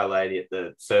look by a lady at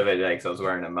the survey today because I was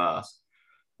wearing a mask.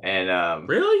 And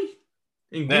really?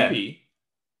 In Gympie?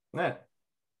 Yeah.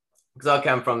 Because I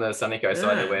come from the sunny coast, so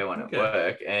I had to wear one at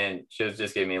work, and she was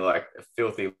just giving me like a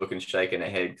filthy looking shake in her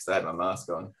head because I had my mask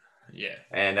on. Yeah.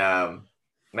 And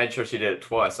made sure she did it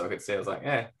twice so I could see. I was like,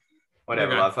 yeah,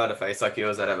 whatever. I've had a face like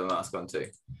yours, I'd have a mask on too.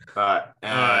 But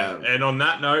and on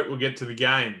that note, we'll get to the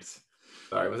games.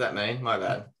 Sorry, was that me? My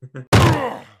bad.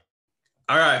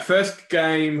 All right, first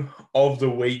game of the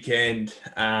weekend,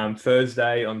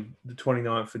 Thursday on the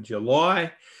 29th of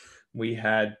July. We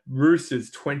had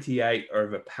Roosters 28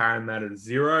 over Parramatta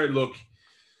 0. Look,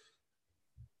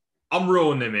 I'm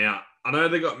ruling them out. I know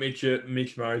they got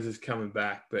Mitch Moses coming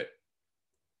back, but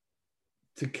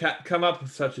to come up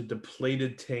with such a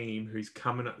depleted team who's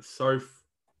coming up so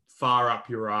far up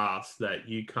your ass that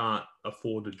you can't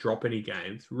afford to drop any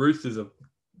games. Roosters are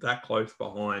that close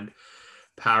behind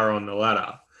Para on the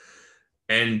ladder.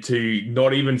 And to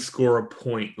not even score a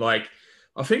point. Like,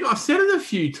 I think I've said it a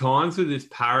few times with this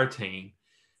Para team.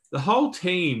 The whole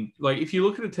team, like, if you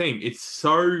look at the team, it's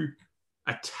so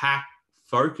attack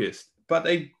focused. But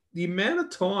the amount of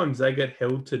times they get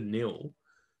held to nil,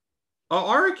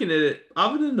 I reckon that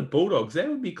other than the Bulldogs, that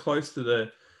would be close to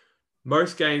the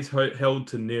most games held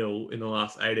to nil in the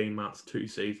last 18 months, 2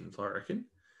 seasons, I reckon.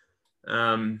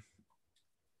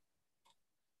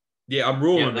 Yeah, I'm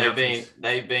ruling them out.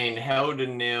 They've been held to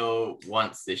nil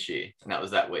once this year, and that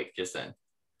was that week just then.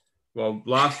 Well,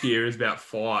 last year was about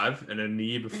 5, and then the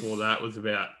year before that was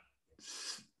about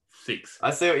 6.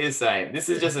 I see what you're saying. This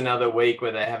is just another week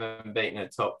where they haven't beaten a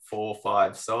top 4 or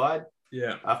 5 side.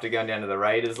 Yeah. After going down to the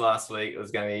Raiders last week, it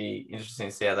was going to be interesting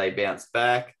to see how they bounce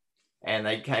back. And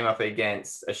they came up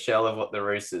against a shell of what the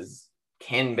Roosters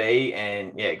can be,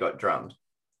 and yeah, got drummed.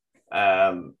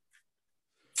 I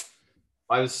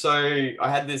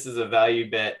had this as a value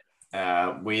bet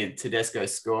with Tedesco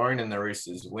scoring and the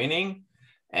Roosters winning,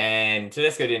 and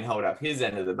Tedesco didn't hold up his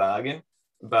end of the bargain,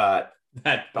 but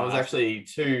I was actually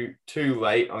too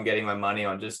late on getting my money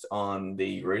on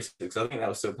the Roosters because I think they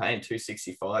were still paying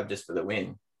 $265 just for the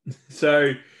win.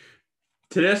 So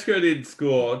Tedesco did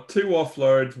score 2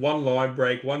 offloads, 1 line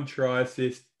break, 1 try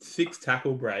assist, 6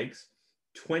 tackle breaks,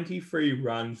 23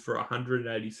 runs for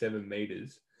 187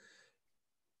 meters.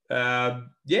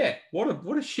 Yeah,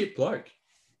 what a shit bloke.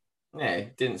 Yeah, he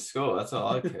didn't score. That's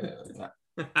all I care.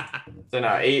 So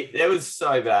no, it was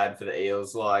so bad for the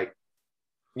Eels. Like,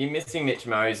 you're missing Mitch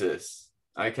Moses.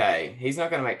 Okay, he's not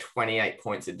going to make 28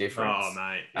 points of difference. Oh,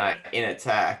 mate. In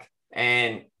attack.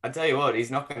 And I tell you what,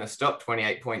 he's not going to stop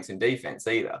 28 points in defense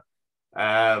either.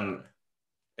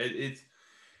 It's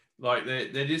like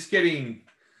they're just getting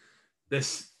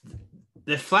this.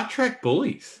 They're flat track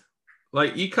bullies.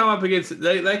 Like, you come up against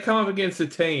they come up against a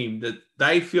team that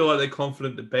they feel like they're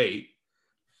confident to beat.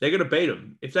 They're going to beat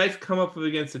them. If they've come up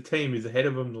against a team who's ahead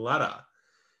of them on the ladder,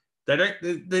 they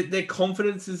don't. Their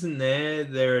confidence isn't there.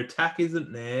 Their attack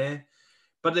isn't there.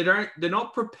 But they're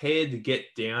not prepared to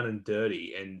get down and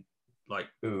dirty and like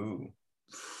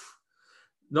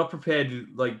not prepared to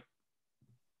like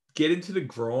get into the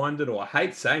grind at all. I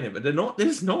hate saying it, but they're not.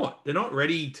 They're not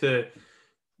ready to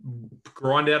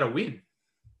grind out a win.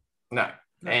 No.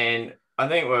 And I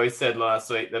think what we said last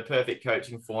week, the perfect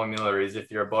coaching formula is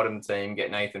if you're a bottom team,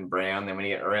 get Nathan Brown. Then when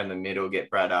you get around the middle, get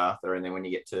Brad Arthur. And then when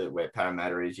you get to where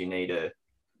Parramatta is, you need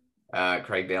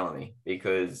Craig Bellamy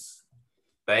because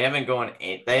they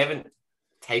haven't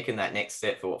taken that next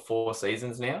step for 4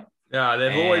 seasons now. Yeah,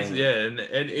 they've always, and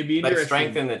it'd be interesting. They've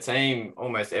strengthened the team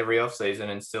almost every offseason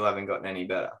and still haven't gotten any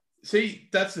better. See,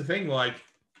 that's the thing. Like,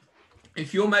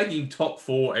 if you're making top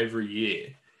 4 every year,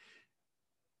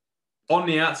 on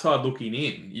the outside looking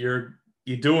in, you're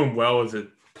doing well as a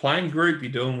playing group,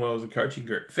 you're doing well as a coaching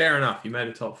group. Fair enough, you made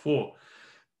a top 4.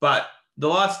 But the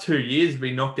last 2 years have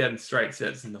been knocked out in straight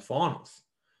sets in the finals.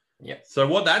 Yeah. So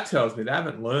what that tells me, they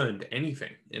haven't learned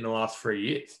anything in the last 3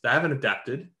 years. They haven't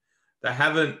adapted. They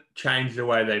haven't changed the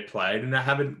way they played, and they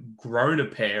haven't grown a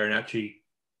pair and actually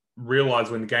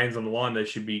realized when the game's on the line, they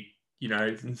should be,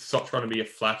 stop trying to be a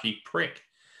flashy prick.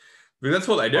 Because that's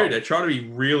what they do. They try to be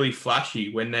really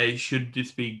flashy when they should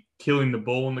just be killing the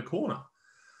ball in the corner.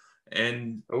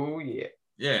 And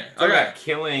yeah. Okay.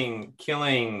 Killing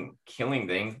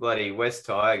things. Bloody West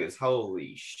Tigers.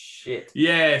 Holy shit.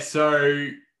 Yeah. So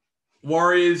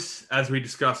Warriors, as we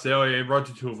discussed earlier,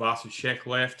 Roger Tuivasa-Sheck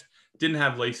left. Didn't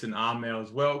have Leeson Armour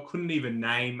as well. Couldn't even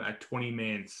name a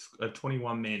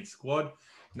 21-man squad.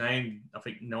 Named, I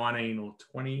think, 19 or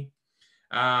 20.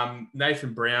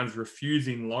 Nathan Brown's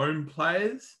refusing loan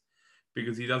players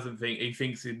because he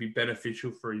thinks it'd be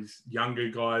beneficial for his younger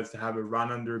guys to have a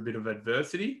run under a bit of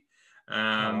adversity.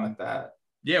 I like that.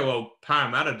 Yeah, well,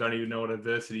 Parramatta don't even know what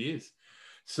adversity is.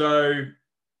 So,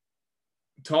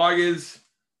 Tigers,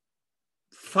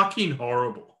 fucking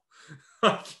horrible.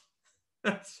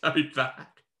 That's so bad.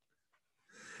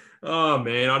 Oh,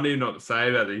 man, I need not to say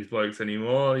about these blokes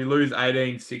anymore. You lose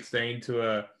 18-16 to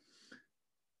a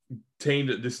team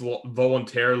that just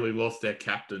voluntarily lost their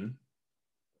captain.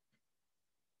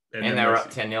 And they were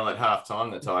up 10-0 at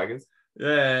halftime, the Tigers.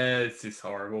 Yeah, it's just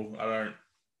horrible. I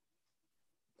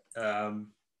don't...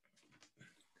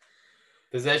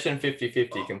 Possession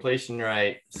 50-50, completion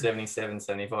rate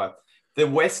 77-75. The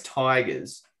West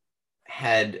Tigers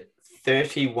had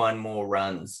 31 more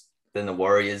runs than the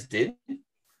Warriors did.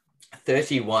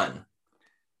 31.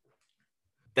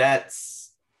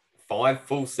 That's 5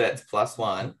 full sets plus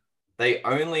 1. They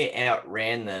only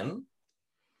outran them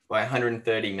by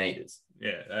 130 meters.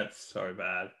 Yeah, that's so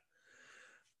bad.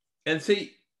 And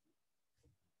see,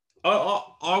 I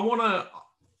want to...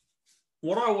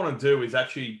 What I want to do is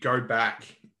actually go back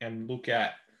and look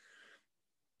at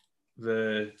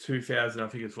the 2000, I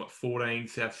think it's 14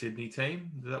 South Sydney team.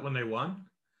 Is that when they won?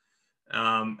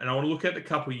 And I want to look at the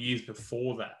couple of years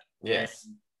before that. Yes.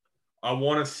 And I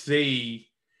want to see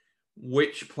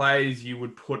which players you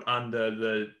would put under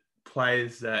the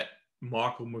players that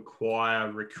Michael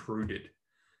Maguire recruited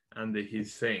under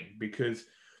his thing. Because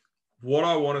what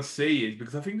I want to see is,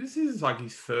 because I think this is like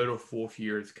his 3rd or 4th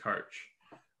year as coach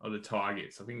of the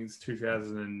Tigers. I think it's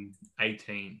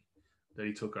 2018 that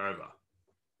he took over.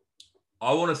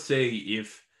 I want to see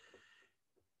if,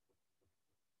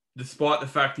 despite the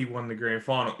fact he won the grand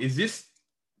final, is this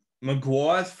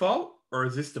Maguire's fault or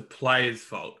is this the players'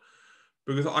 fault?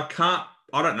 Because I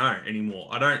don't know anymore.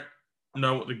 I don't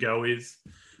know what the go is.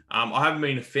 I haven't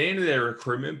been a fan of their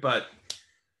recruitment, but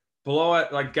below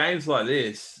it, like games like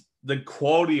this, the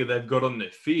quality they've got on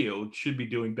their field should be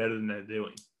doing better than they're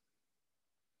doing.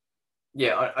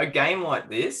 Yeah, a game like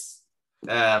this,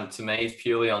 to me, is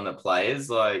purely on the players.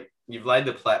 Like, you've laid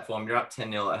the platform, you're up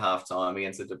 10-0 at halftime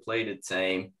against a depleted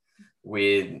team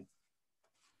with,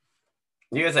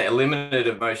 you guys say, a limited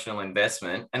emotional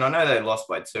investment. And I know they lost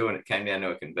by 2 and it came down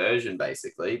to a conversion,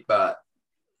 basically, but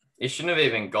it shouldn't have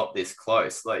even got this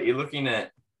close. Like, you're looking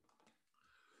at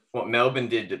what Melbourne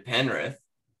did to Penrith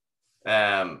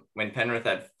when Penrith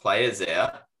had players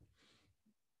out.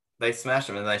 They smashed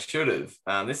them, and they should have.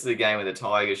 This is a game where the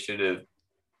Tigers should have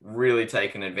really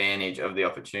taken advantage of the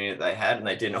opportunity that they had, and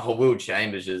they didn't. Oh, Will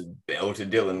Chambers just belted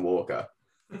Dylan Walker.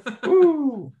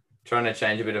 Woo! Trying to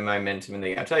change a bit of momentum in the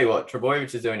game. I'll tell you what,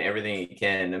 Trbojevic is doing everything he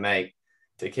can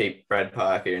to keep Brad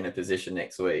Parker in a position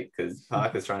next week, because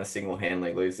Parker's trying to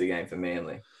single-handedly lose the game for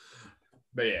Manly.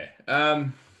 But yeah,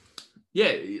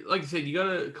 like I said, you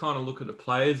got to kind of look at the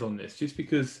players on this, just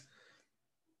because.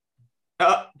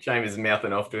 Oh, Chambers is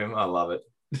mouthing off to him. I love it.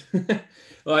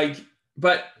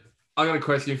 But I got a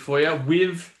question for you.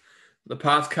 With the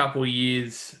past couple of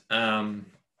years,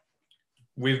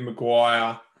 with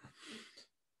Maguire,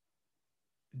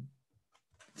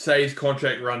 say his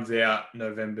contract runs out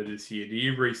November this year, do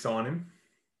you re-sign him?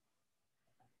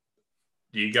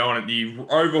 Do you go on it? Do you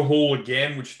overhaul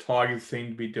again, which Tigers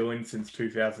seem to be doing since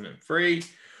 2003?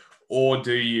 Or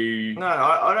do you... No,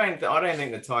 I don't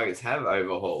think the Tigers have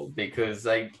overhauled, because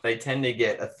they tend to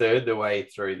get a third the way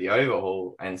through the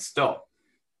overhaul and stop.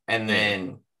 And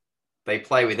then they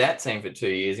play with that team for 2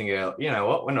 years and go, you know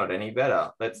what, we're not any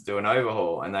better. Let's do an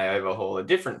overhaul. And they overhaul a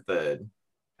different third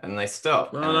and they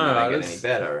stop. And they don't get any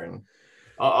better. And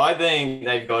I think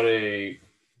they've got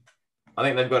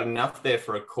enough there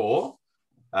for a core.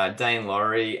 Dane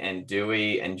Laurie and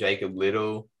Dewey and Jacob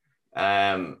Little.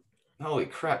 Holy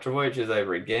crap, Trbojevic is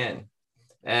over again.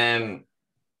 I'd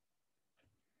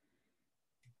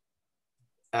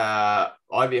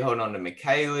be holding on to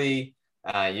McKaylee.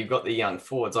 You've got the young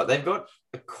forwards. Like, they've got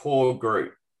a core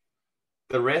group.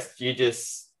 The rest, you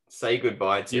just say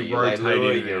goodbye to. Your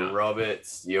Leilua, your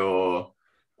Roberts, your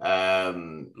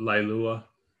Leilua,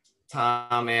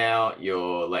 Tarmow,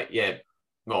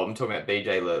 well, I'm talking about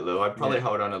BJ Leilua. I'd probably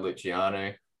hold on to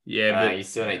Luciano. Yeah, but you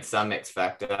still need some X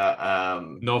factor.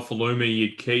 Nofaluma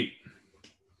you'd keep.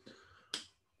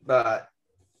 But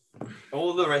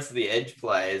all the rest of the edge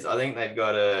players, I think they've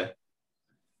got to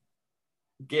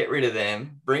get rid of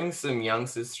them, bring some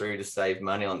youngsters through to save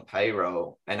money on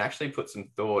payroll, and actually put some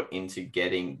thought into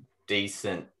getting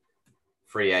decent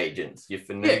free agents, your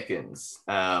Fanukins.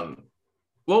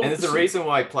 Well, and there's a reason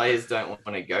why players don't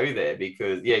want to go there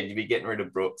because, you'd be getting rid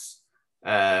of Brooks.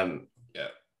 You've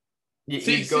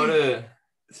got to...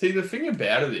 See, the thing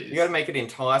about it is... You got to make it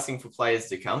enticing for players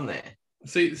to come there.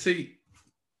 See,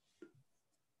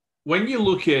 when you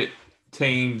look at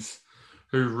teams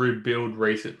who rebuild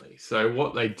recently, so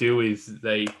what they do is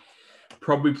they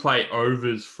probably play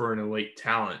overs for an elite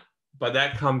talent, but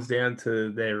that comes down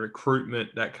to their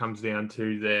recruitment, that comes down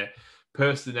to their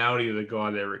personality of the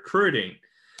guy they're recruiting.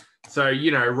 So,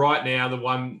 right now, the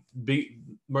one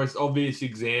most obvious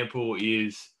example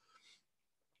is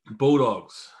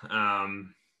Bulldogs.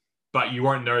 But you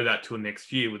won't know that till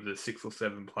next year with the 6 or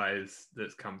 7 players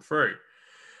that's come through.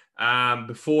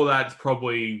 Before that, it's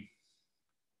probably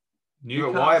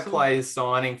Newcastle. Why are players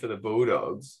signing for the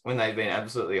Bulldogs when they've been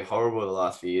absolutely horrible the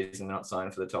last few years and not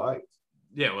signing for the Tigers?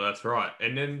 Yeah, well, that's right.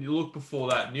 And then you look before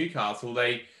that, Newcastle,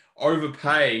 they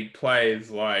overpaid players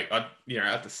like, at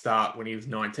the start when he was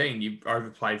 19, you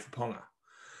overpaid for Ponga.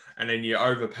 And then you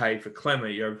overpaid for Clemmer,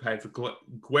 you overpaid for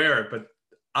Guerra. But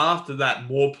after that,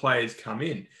 more players come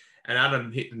in. And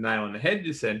Adam hit the nail on the head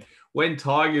just then. When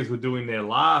Tigers were doing their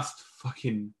last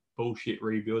fucking bullshit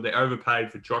rebuild, they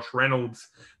overpaid for Josh Reynolds.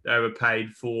 They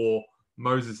overpaid for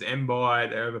Moses Mbai.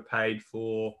 They overpaid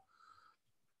for...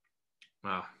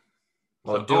 at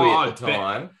the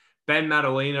time. Ben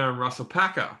Madalena and Russell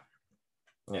Packer.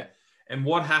 Yeah. And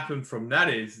what happened from that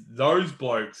is those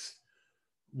blokes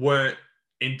weren't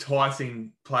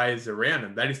enticing players around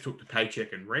them. They just took the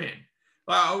paycheck and ran.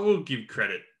 I will give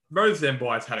credit. Moses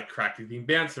Mbai's had a crack. He can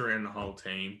bounce around the whole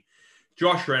team.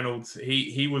 Josh Reynolds,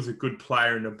 he was a good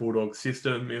player in the Bulldog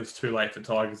system. It was too late for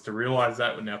Tigers to realise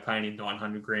that. We're now paying him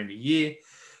 $900,000 a year.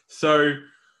 So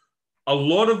a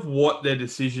lot of what their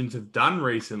decisions have done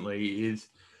recently is,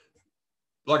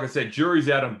 like I said, jury's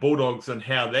out on Bulldogs on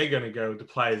how they're going to go with the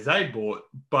players they bought.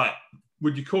 But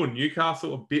would you call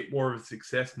Newcastle a bit more of a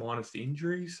success minus the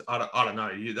injuries? I don't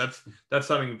know. That's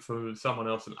something for someone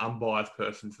else, an unbiased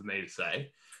person, for me to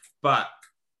say. But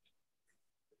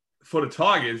for the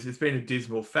Tigers, it's been a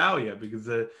dismal failure because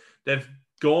they've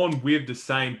gone with the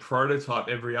same prototype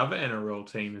every other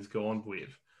NRL team has gone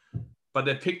with. But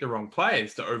they've picked the wrong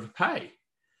players to overpay.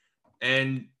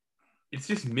 And it's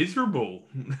just miserable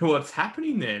what's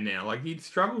happening there now. Like, you'd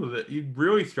struggle with it. You'd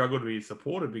really struggle to be a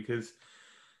supporter because,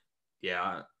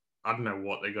 I don't know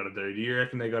what they got to do. Do you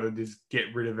reckon they got to just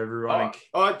get rid of everyone?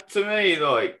 To me,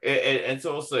 like, it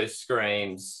also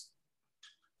screams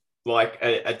like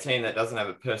a team that doesn't have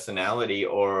a personality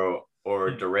or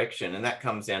a direction. And that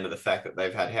comes down to the fact that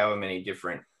they've had however many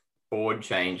different board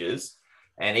changes,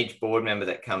 and each board member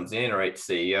that comes in or each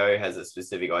CEO has a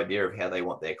specific idea of how they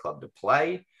want their club to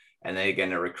play. And they're going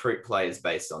to recruit players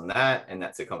based on that. And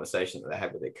that's a conversation that they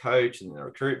have with their coach and the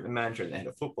recruitment manager and the head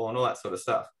of football and all that sort of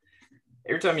stuff.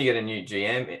 Every time you get a new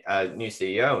GM, new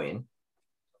CEO in,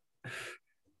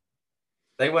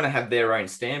 they want to have their own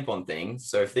stamp on things.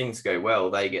 So if things go well,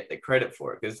 they get the credit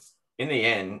for it. Because in the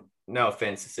end, no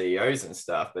offense to CEOs and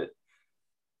stuff, but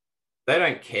they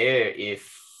don't care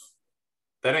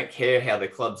how the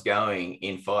club's going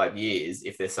in 5 years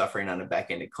if they're suffering under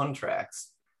back-ended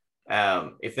contracts,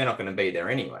 if they're not going to be there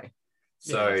anyway.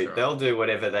 So right. They'll do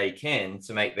whatever they can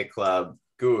to make the club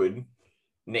good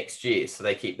next year so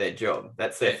they keep their job.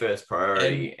 That's their first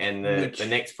priority. And the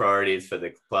next priority is for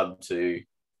the club to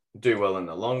do well in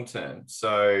the long term.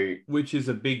 So, which is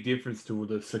a big difference to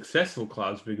the successful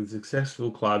clubs, because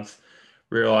successful clubs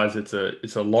realize it's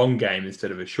a long game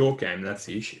instead of a short game. That's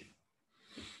the issue.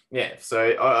 Yeah.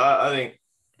 So I think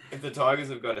if the Tigers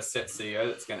have got a set CEO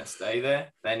that's going to stay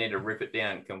there, they need to rip it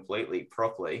down completely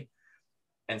properly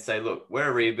and say, look,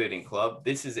 we're a rebooting club.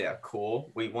 This is our core.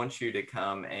 We want you to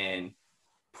come and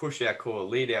push our core,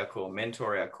 lead our core,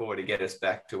 mentor our core to get us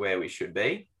back to where we should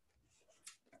be.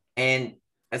 And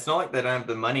it's not like they don't have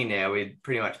the money now with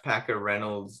pretty much Packer,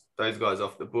 Reynolds, those guys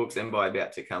off the books, Mbai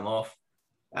about to come off.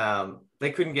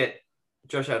 They couldn't get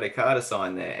Josh Adokar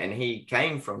signed there, and he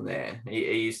came from there.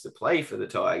 He used to play for the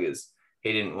Tigers.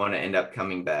 He didn't want to end up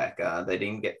coming back. They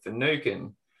didn't get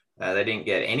Finucane. They didn't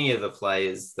get any of the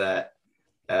players that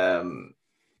the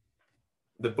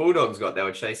Bulldogs got. They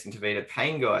were chasing Tavita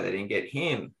Pangai. They didn't get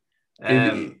him.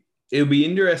 It'll be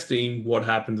interesting what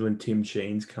happens when Tim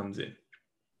Sheens comes in,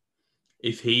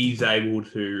 if he's able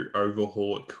to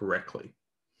overhaul it correctly.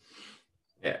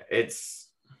 Yeah, it's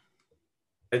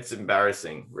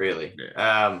embarrassing, really.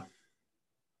 Yeah.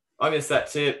 I missed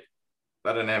that tip.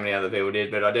 I don't know how many other people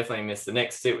did, but I definitely missed the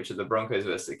next tip, which is the Broncos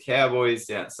versus the Cowboys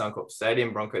down at Suncorp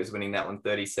Stadium. Broncos winning that one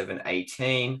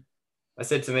 37-18. I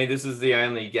said to me, this is the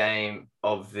only game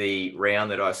of the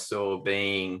round that I saw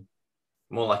being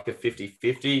more like a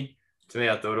 50-50 To me,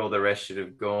 I thought all the rest should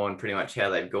have gone pretty much how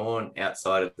they've gone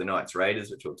outside of the Knights Raiders,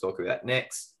 which we'll talk about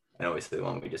next. And obviously the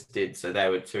one we just did. So they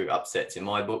were two upsets in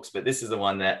my books, but this is the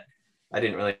one that I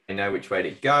didn't really know which way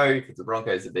to go because the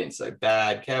Broncos have been so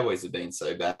bad. Cowboys have been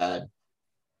so bad.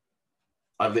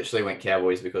 I literally went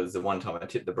Cowboys because the one time I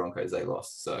tipped the Broncos, they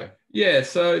lost. So yeah,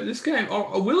 so this game,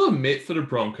 I will admit for the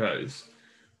Broncos,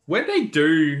 when they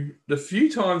do, the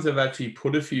few times they've actually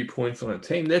put a few points on a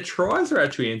team, their tries are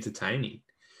actually entertaining.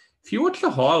 If you watch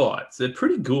the highlights, they're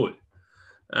pretty good.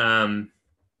 But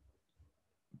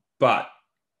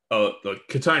look,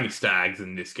 Kotoni Staggs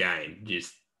in this game,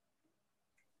 just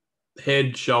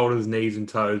head, shoulders, knees, and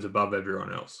toes above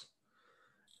everyone else.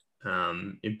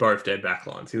 In both their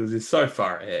backlines. He was just so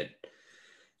far ahead.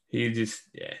 He's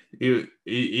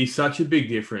such a big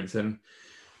difference. And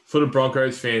for the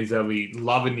Broncos fans, they'll be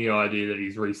loving the idea that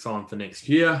he's re-signed for next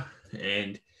year.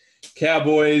 And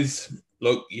Cowboys,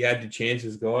 look, you had the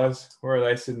chances, guys. Where are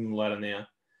they sitting in the ladder now?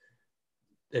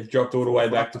 They've dropped all the way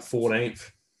back to 14th.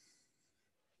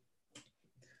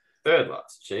 Third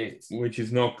last, jeez. Which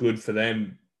is not good for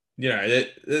them. You know,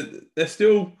 they're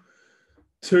still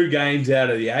 2 games out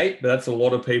of the 8, but that's a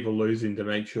lot of people losing to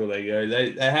make sure they go.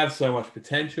 They have so much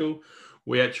potential.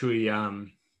 We actually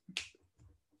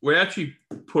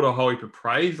put a whole heap of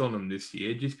praise on them this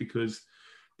year just because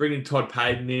bringing Todd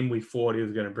Payton in, we thought he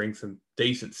was going to bring some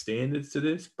decent standards to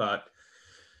this, but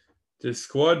it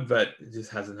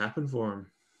just hasn't happened for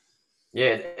him.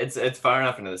 Yeah, it's far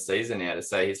enough into the season now to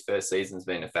say his first season's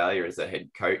been a failure as a head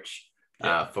coach.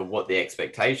 For what the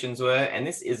expectations were. And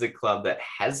this is a club that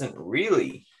hasn't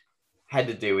really had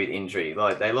to deal with injury.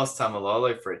 Like, they lost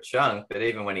Tamalolo for a chunk, but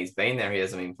even when he's been there, he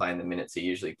hasn't been playing the minutes he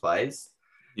usually plays.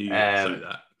 You say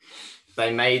that.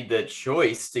 They made the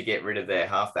choice to get rid of their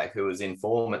halfback who was in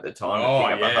form at the time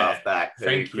to pick up a halfback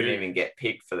who couldn't even get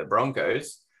picked for the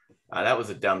Broncos. That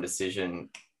was a dumb decision.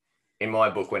 In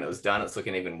my book, when it was done, it's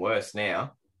looking even worse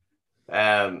now.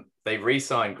 They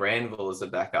re-signed Granville as a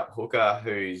backup hooker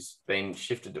who's been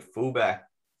shifted to fullback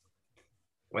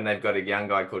when they've got a young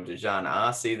guy called Dejan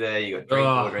Arce there. You got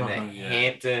Drinkwater in there,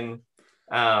 Hampton.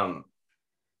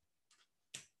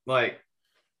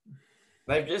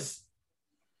 They've just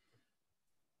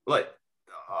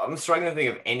I'm struggling to think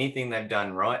of anything they've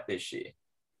done right this year.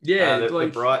 Yeah,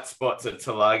 the bright spots are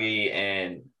Tulagi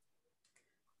and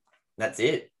that's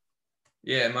it.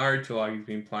 Yeah, Murray Tulagi's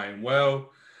been playing well.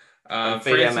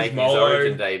 Francis making his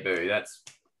Origin debut.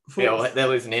 They're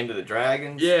losing him to the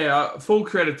Dragons. Yeah, full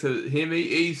credit to him.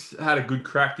 He's had a good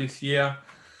crack this year.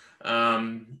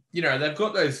 They've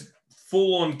got those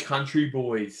full-on country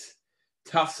boys,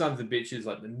 tough sons of bitches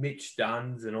like the Mitch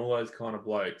Dunns and all those kind of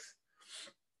blokes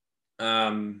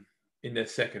in their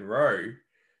second row.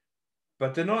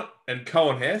 But they're not, and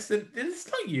Cohen Hess, they're just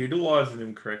not utilising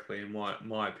them correctly, in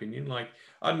my opinion. Like,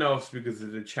 I don't know if it's because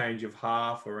of the change of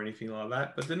half or anything like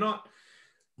that, but they're not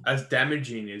as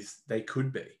damaging as they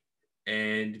could be.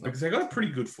 And because they got a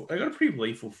pretty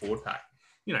lethal forward pack.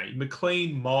 You know,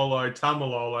 McLean, Molo,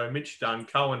 Tamalolo, Mitch Dunn,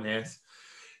 Cohen Hess,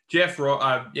 Jeff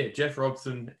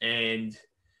Robson, and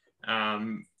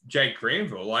Jake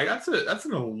Granville. Like, that's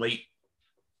an elite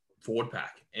forward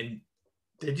pack. And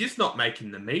they're just not making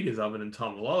the meters other than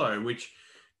Tamalolo, which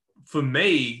for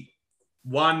me,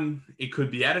 one, it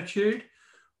could be attitude,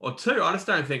 or two, I just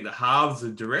don't think the halves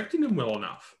are directing them well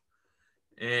enough.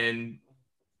 And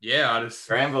yeah,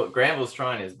 Granville's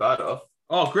trying his butt off.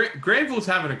 Oh, Granville's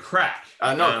having a crack.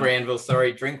 Not Granville,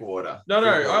 sorry, Drinkwater.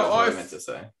 I meant to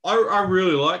say. I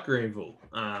really like Granville.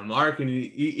 I reckon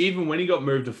even when he got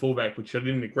moved to fullback, which I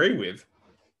didn't agree with,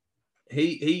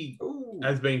 he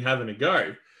has been having a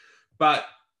go. But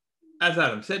as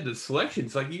Adam said, the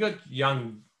selections, like you got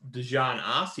young Dejan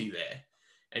Arce there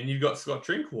and you've got Scott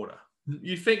Drinkwater.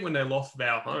 You think when they lost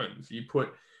Val Holmes, you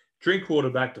put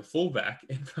Drinkwater back to fullback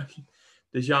and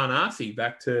Dejan Arce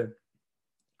back to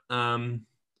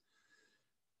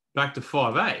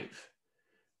 5'8".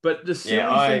 But the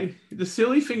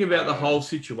silly thing about the whole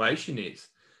situation is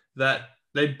that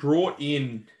they brought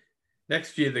in,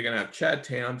 next year they're going to have Chad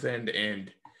Townsend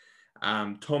and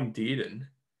Tom Dearden.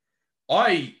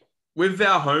 With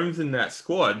Val Holmes in that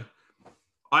squad,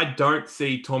 I don't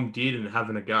see Tom Dearden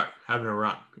having a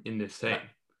run in this team.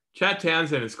 Chad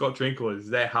Townsend and Scott Drinkwater is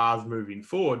their halves moving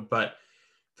forward, but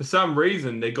for some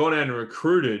reason they got out and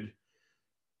recruited.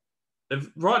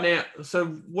 Right now, so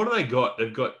what do they got?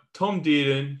 They've got Tom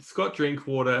Dearden, Scott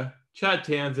Drinkwater, Chad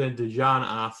Townsend, Dejan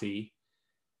Arce,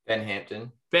 Ben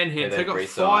Hampton. They've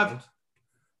got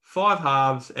five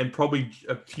halves and probably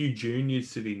a few juniors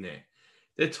sitting there.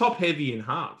 They're top heavy in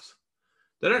halves.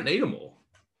 They don't need them all.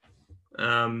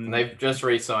 And they've just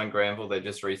re-signed Granville. They've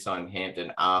just re-signed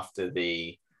Hampton after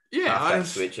the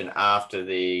switch and after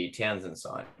the Townsend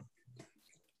sign.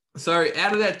 So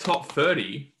out of that top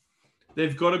 30,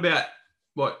 they've got about,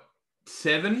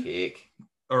 7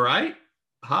 or 8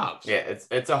 halves? Yeah,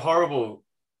 it's a horrible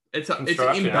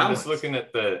construction. It's I'm just looking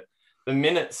at the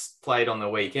minutes played on the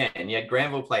weekend. You had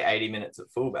Granville play 80 minutes at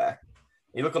fullback.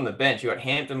 You look on the bench, you got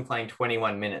Hampton playing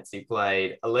 21 minutes. He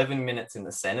played 11 minutes in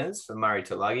the centres for Murray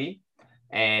Tulagi,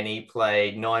 and he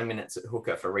played 9 minutes at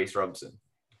hooker for Reece Robson.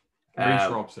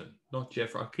 Robson, not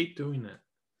Jeff. I keep doing that.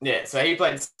 Yeah, so he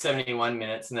played 71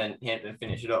 minutes, and then Hampton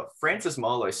finished it off. Francis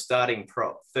Molo, starting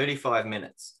prop, 35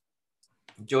 minutes.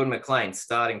 Jordan McLean,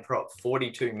 starting prop,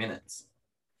 42 minutes.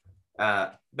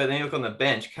 But then you look on the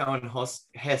bench, Cohen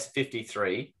Hess,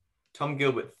 53, Tom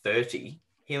Gilbert, 30,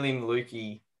 Helium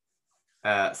Lukey,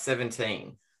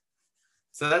 17.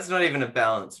 So that's not even a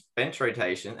balanced bench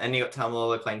rotation. And you got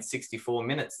Tamalolo playing 64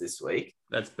 minutes this week.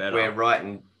 That's better.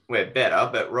 We're better,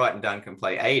 but Wright and Duncan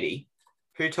play 80.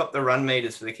 Who topped the run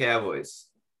meters for the Cowboys?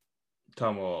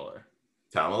 Tamalolo.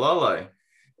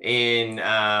 He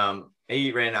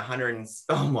ran 100.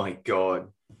 Oh my God.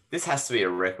 This has to be a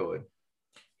record.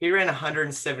 He ran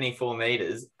 174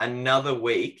 meters another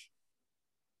week.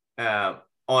 There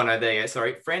you go.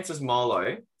 Sorry. Francis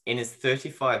Molo, in his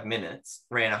 35 minutes,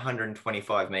 ran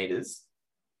 125 meters.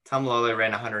 Tamalolo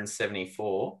ran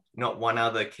 174. Not one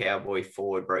other Cowboy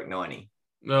forward broke 90.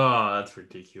 Oh, that's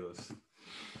ridiculous.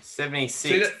 76.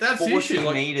 See, that's 40 the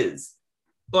issue. meters.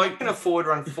 Like, can a forward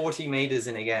run 40 meters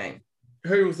in a game?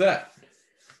 Who was that?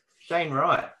 Shane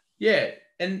Wright. Yeah,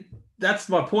 and that's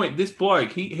my point. This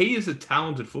bloke, he is a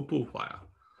talented football player.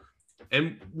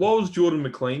 And what was Jordan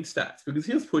McLean's stats? Because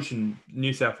he was pushing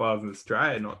New South Wales and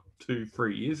Australia not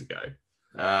 2-3 years ago.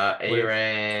 He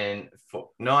ran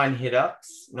 9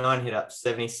 hit-ups,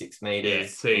 76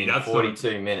 meters in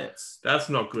 42 minutes. That's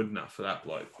not good enough for that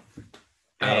bloke.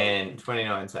 And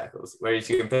 29 tackles. Whereas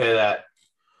you compare that,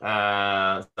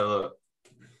 so look,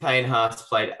 Payne Haas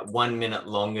played 1 minute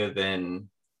longer than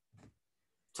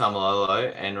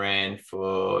Tamalolo and ran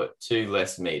for 2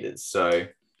 less meters. So,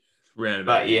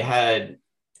 but you had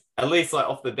at least like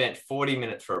off the bench, 40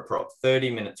 minutes for a prop,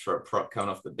 30 minutes for a prop coming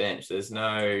off the bench. There's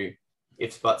no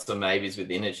ifs, buts, or maybes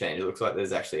with interchange. It looks like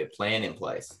there's actually a plan in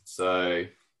place. So,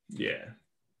 yeah.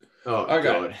 Oh,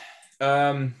 okay.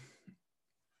 God.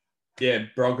 Yeah,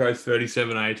 Broncos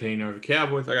 37-18 over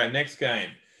Cowboys. Okay, next game.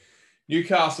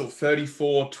 Newcastle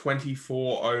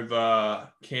 34-24 over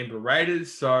Canberra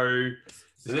Raiders. So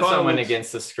this one went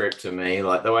against the script to me,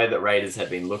 like the way that Raiders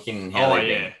had been looking and how they've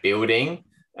been building.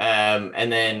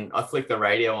 And then I flicked the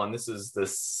radio on. This is the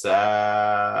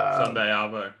Sunday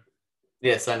Arvo.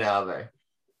 Yeah, Sunday Arvo.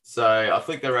 So I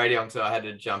flicked the radio on, so I had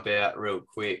to jump out real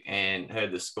quick and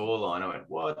heard the scoreline. I went,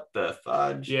 what the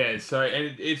fudge? Yeah, so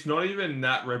and it's not even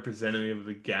that representative of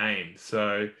the game.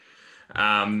 So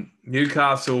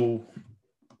Newcastle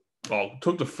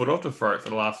took the foot off the throat for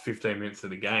the last 15 minutes of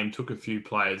the game, took a few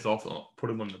players off, put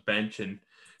them on the bench, and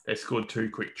they scored 2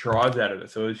 quick tries out of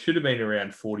it. So it should have been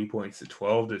around 40 points to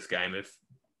 12 this game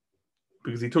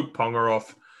because he took Ponga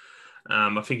off.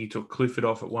 I think he took Clifford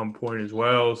off at one point as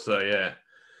well. So, yeah.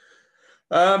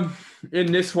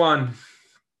 In this one,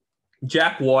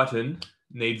 Jack Whiten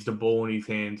needs the ball in his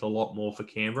hands a lot more for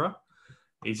Canberra.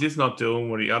 He's just not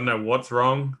doing I don't know what's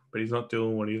wrong, but he's not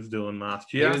doing what he was doing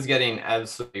last year. He was getting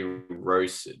absolutely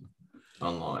roasted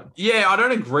online. Yeah, I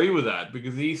don't agree with that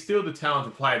because he's still the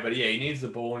talented player, but yeah, he needs the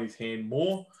ball in his hand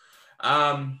more.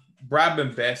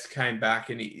 Bradman Best came back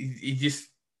and he just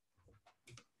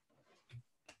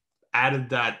added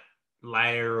that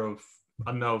layer of,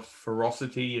 I don't know,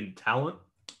 ferocity and talent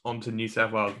onto New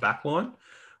South Wales backline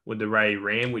with the Ray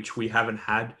Ram, which we haven't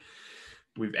had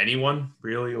with anyone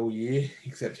really all year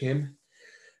except him.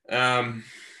 Jordan,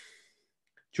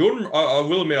 I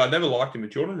will admit, I never liked him,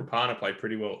 but Jordan Rapana played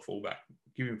pretty well at fullback.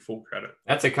 Give him full credit.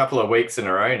 That's a couple of weeks in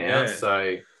a row now. Yeah.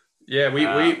 So yeah,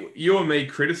 we you and me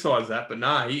criticised that, but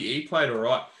nah, he played all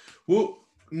right. Well,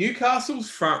 Newcastle's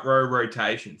front row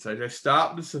rotation. So they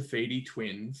start the Safidi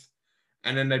twins,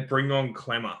 and then they bring on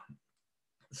Clemmer.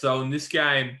 So in this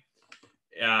game,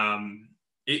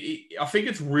 I think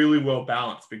it's really well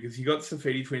balanced because you got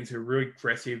Safidi twins who are really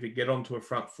aggressive. They get onto a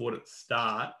front foot at the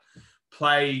start,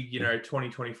 play 20,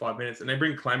 25 minutes, and they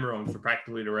bring Clemmer on for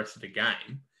practically the rest of the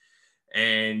game.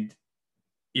 And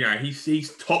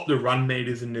he's topped the run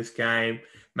meters in this game,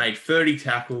 made 30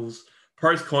 tackles,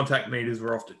 post-contact meters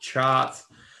were off the charts.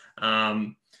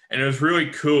 And it was really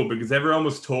cool because everyone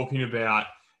was talking about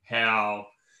how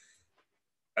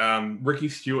Ricky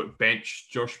Stewart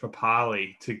benched Josh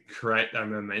Papali to create that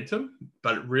momentum,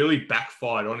 but it really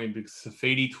backfired on him because the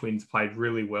Saifiti twins played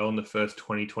really well in the first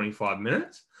 20, 25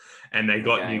 minutes, and they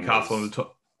got Newcastle on the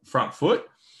front foot.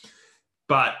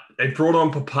 But they brought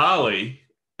on Papali,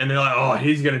 and they're like, oh,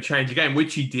 he's going to change the game,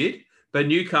 which he did. But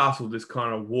Newcastle just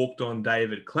kind of walked on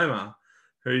David Klemmer,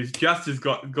 who's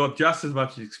got just as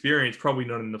much experience, probably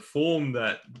not in the form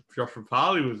that Josh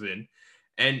Papali was in.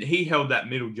 And he held that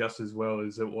middle just as well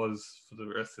as it was for the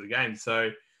rest of the game.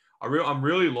 So I'm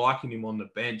really liking him on the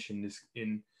bench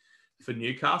for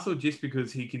Newcastle, just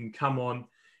because he can come on.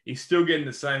 He's still getting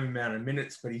the same amount of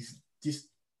minutes, but he's just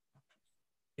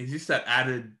that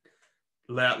added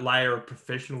layer of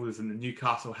professionalism that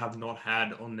Newcastle have not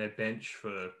had on their bench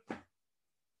for,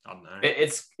 I don't know.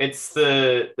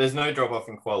 There's no drop off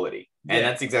in quality. Yeah. And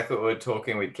that's exactly what we're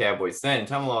talking with Cowboys then.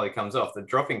 Tamalolo comes off. The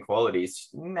drop in quality is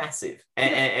massive.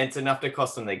 And it's enough to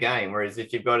cost them the game. Whereas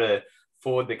if you've got a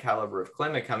forward the caliber of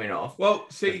Klemmer coming off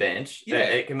the bench,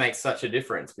 it can make such a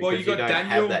difference because you don't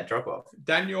have that drop off.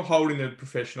 Daniel holding the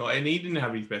professional, and he didn't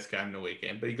have his best game in the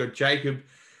weekend, but you got Jacob,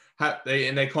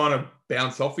 and they kind of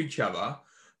bounce off each other.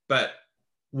 But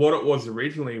what it was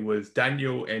originally was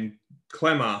Daniel and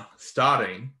Klemmer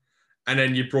starting, and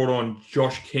then you brought on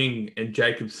Josh King and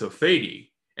Jacob Saifiti,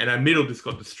 and our middle just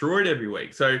got destroyed every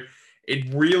week. So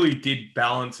it really did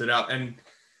balance it up. And,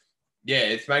 yeah,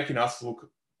 it's making us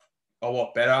look a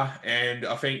lot better. And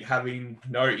I think having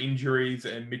no injuries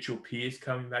and Mitchell Pearce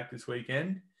coming back this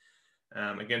weekend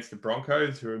against the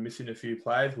Broncos, who are missing a few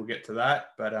players, we'll get to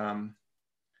that. But I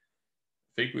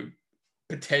think we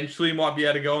potentially might be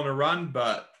able to go on a run,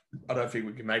 but I don't think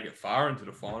we can make it far into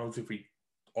the finals if we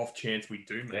off chance we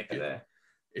do make it there.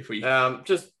 If we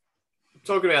just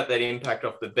talking about that impact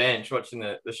off the bench, watching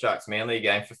the Sharks Manly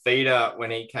game, Fifita, when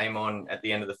he came on at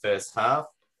the end of the first half,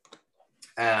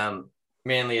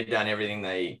 Manly had done everything.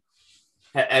 They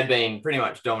had been pretty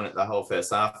much dominant the whole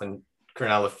first half, and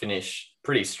Cronulla finished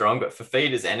pretty strong. But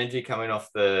Fifita's energy coming off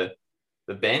the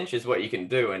bench is what you can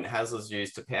do, and Hasler's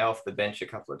used to power off the bench a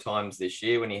couple of times this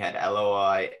year when he had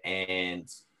Aloi and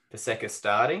Paseka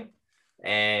starting.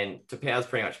 And Tapau's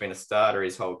pretty much been a starter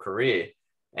his whole career.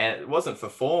 And it wasn't for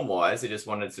form-wise, he just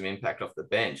wanted some impact off the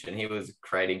bench. And he was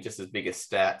creating just as big a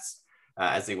stats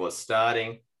as he was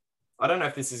starting. I don't know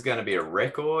if this is going to be a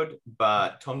record,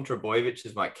 but Tom Trbojevic,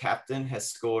 as my captain,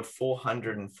 has scored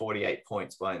 448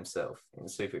 points by himself in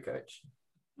Supercoach.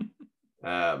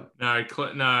 No,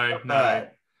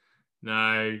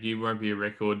 you won't be a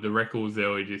record. The records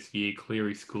there were just year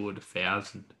Cleary scored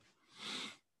 1,000.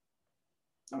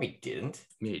 No, he didn't.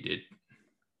 Yeah, he did.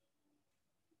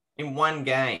 In one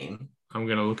game. I'm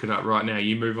going to look it up right now.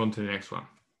 You move on to the next one.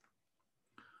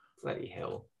 Bloody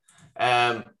hell.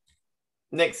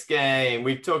 Next game,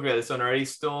 we've talked about this one already.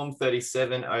 Storm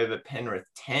 37 over Penrith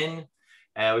 10.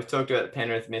 We've talked about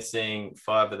Penrith missing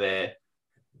 5 of their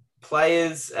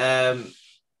players.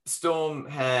 Storm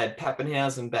had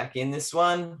Pappenhausen back in this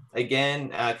one again,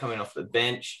 coming off the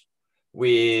bench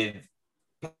with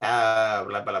blah,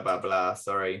 blah, blah, blah.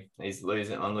 Sorry,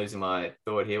 I'm losing my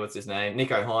thought here. What's his name?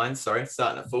 Nico Hines, starting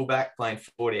at fullback, playing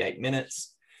 48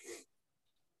 minutes.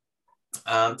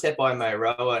 Tepai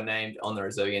Mairoa, named on the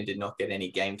reserve again, did not get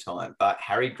any game time, but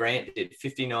Harry Grant did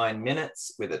 59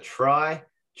 minutes with a try.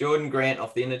 Jordan Grant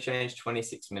off the interchange,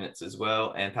 26 minutes as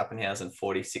well, and Pappenhausen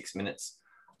 46 minutes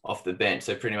off the bench.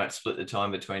 So pretty much split the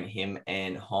time between him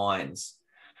and Hines.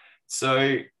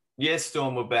 So yes,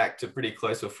 Storm were back to pretty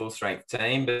close to a full-strength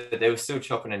team, but they were still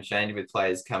chopping and changing with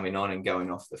players coming on and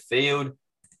going off the field.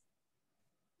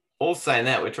 All saying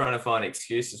that, we're trying to find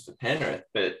excuses for Penrith,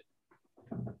 but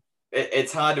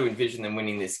it's hard to envision them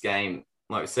winning this game.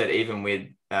 Like I said, even with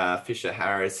Fisher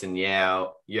Harris and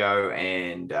Yeo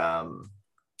and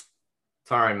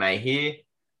Tyrone Mayhew,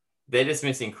 they're just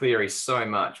missing Cleary so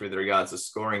much with regards to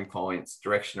scoring points,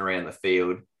 direction around the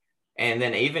field, and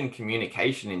then even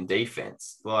communication in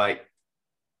defense. Like,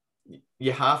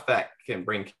 your halfback can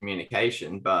bring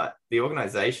communication, but the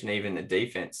organization, even the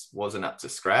defense, wasn't up to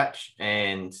scratch.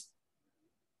 And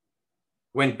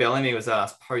when Bellamy was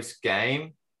asked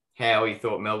post-game how he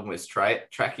thought Melbourne was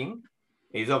tracking,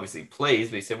 he's obviously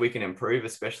pleased, but he said we can improve,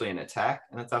 especially in attack.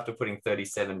 And that's after putting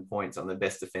 37 points on the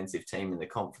best defensive team in the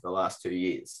comp for the last 2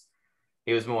 years.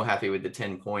 He was more happy with the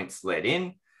 10 points let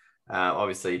in.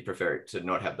 Obviously, he'd prefer it to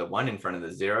not have the 1 in front of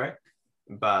the 0.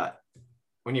 But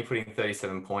when you're putting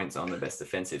 37 points on the best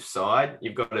defensive side,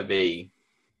 you've got to be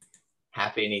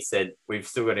happy. And he said, we've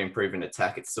still got to improve in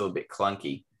attack. It's still a bit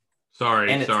clunky.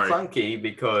 It's clunky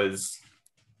because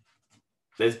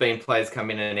there's been players come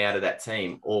in and out of that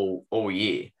team all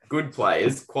year. good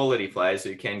players, quality players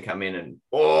who can come in and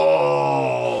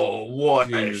what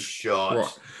a shot!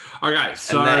 Right. Okay,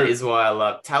 so and that is why I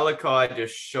love Talakai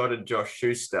just shotted Josh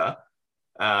Schuster.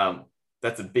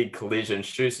 That's a big collision.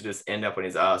 Schuster just ended up on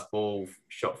his ass. Ball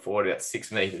shot forward about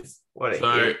 6 meters. What a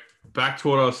hit. Back to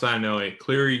what I was saying earlier.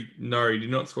 Cleary, no, he did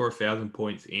not score 1,000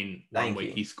 points in 1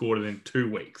 week. He scored it in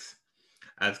 2 weeks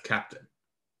as captain.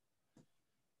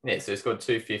 Yeah, so he scored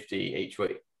 250 each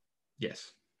week.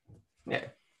 Yes. Yeah.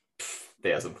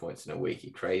 1,000 points in a week.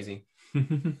 You crazy.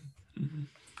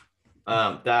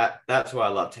 That's why I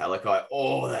love Talakai.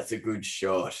 Oh, that's a good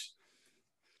shot.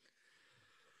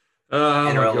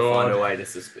 NRL will find a way to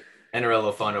suspend. NRL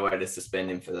will find a way to suspend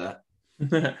him for that.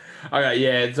 Okay,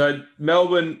 yeah. So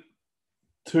Melbourne,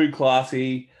 too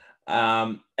classy.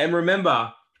 And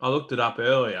remember, I looked it up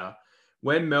earlier.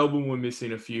 When Melbourne were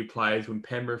missing a few players, when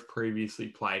Penrith previously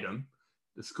played them,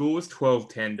 the score was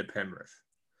 12-10 to Penrith.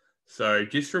 So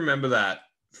just remember that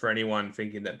for anyone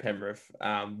thinking that Penrith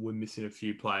were missing a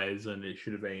few players, and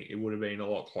it would have been a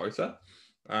lot closer.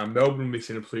 Melbourne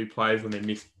missing a few players when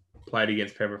they played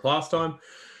against Penrith last time,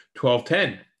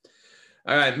 12-10.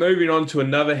 All right, moving on to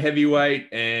another heavyweight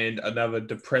and another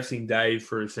depressing day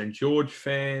for St. George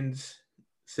fans.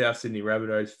 South Sydney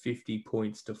Rabbitohs 50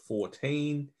 points to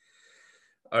 14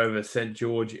 over St.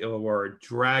 George Illawarra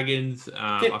Dragons.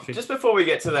 I think just before we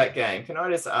get to that game, can I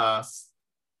just ask,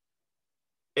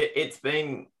 it's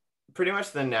been pretty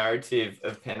much the narrative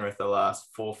of Penrith the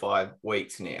last 4 or 5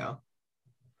 weeks now.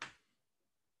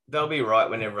 They'll be right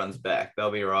when everyone's back.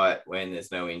 They'll be right when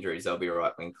there's no injuries. They'll be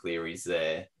right when Cleary's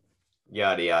there.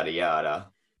 Yada, yada,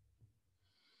 yada.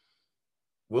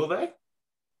 Will they?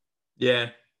 Yeah.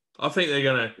 I think they're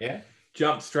going to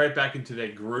jump straight back into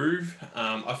their groove.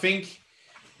 I think,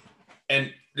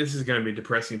 and this is going to be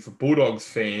depressing for Bulldogs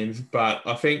fans, but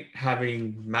I think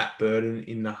having Matt Burton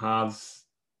in the halves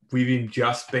with him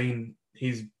just being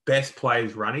his best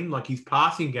players running, like his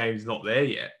passing game's not there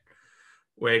yet,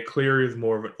 where Cleary is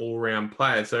more of an all-round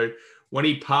player. So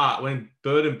when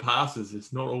Burton passes,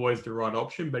 it's not always the right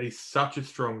option, but he's such a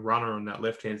strong runner on that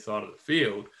left-hand side of the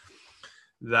field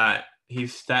that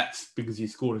his stats, because he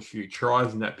scored a few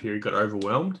tries in that period, got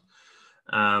overwhelmed,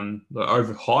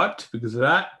 overhyped because of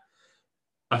that.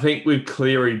 I think with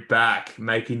Cleary back,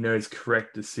 making those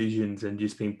correct decisions and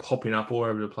just been popping up all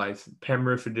over the place,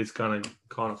 Penrith are just going to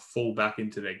kind of fall back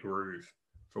into their groove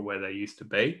for where they used to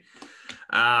be.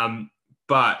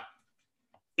 But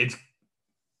it's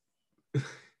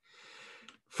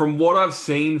from what I've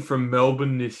seen from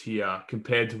Melbourne this year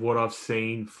compared to what I've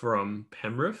seen from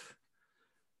Penrith,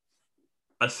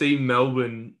 I see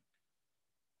Melbourne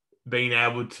being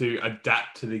able to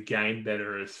adapt to the game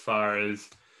better as far as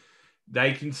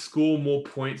they can score more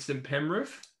points than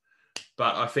Penrith.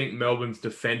 But I think Melbourne's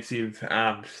defensive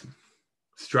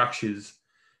structures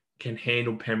can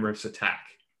handle Penrith's attack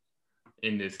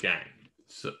in this game.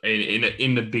 So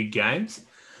in the big games.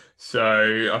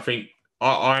 So I think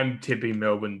I'm tipping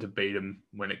Melbourne to beat them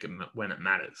when it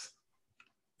matters.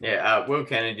 Yeah, Will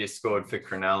Kennedy just scored for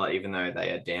Cronulla, even though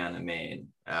they are down a man.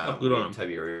 Good on him.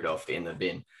 Toby Rudolph in the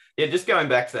bin. Yeah, just going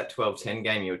back to that 12-10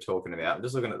 game you were talking about, I'm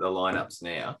just looking at the lineups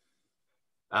now.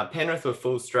 Penrith were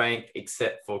full strength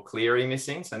except for Cleary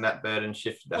missing, so Matt Burton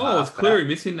shifted the half. Oh, it's Cleary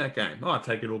missing that game. Oh, I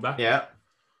take it all back. Yeah.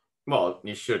 Well,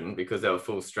 you shouldn't because they were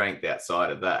full strength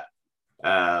outside of that.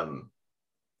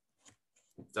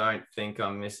 Don't think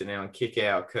I'm missing out on kick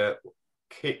out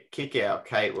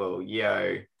Catewell,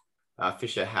 Yeo,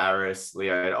 Fisher Harris,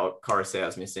 Leo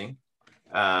Coruscant's missing.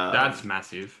 That's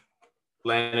massive.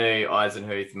 Lanu,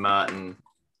 Eisenhuth, Martin,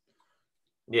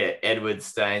 Edwards,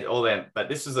 Staines, all them. But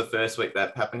this was the first week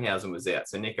that Pappenhausen was out,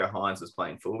 so Nico Hines was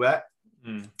playing fullback.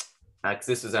 Because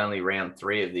this was only round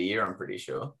 3 of the year, I'm pretty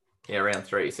sure. Yeah, round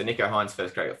 3. So Nico Hines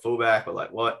first crack at fullback. We're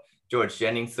like, what? George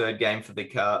Jennings, third game for the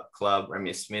club.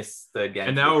 Ramir Smith's third game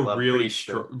and for the club. And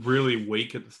they were really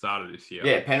weak at the start of this year.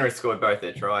 Yeah, Penrith scored both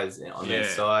their tries on their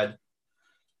side.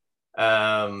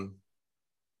 So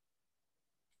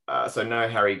no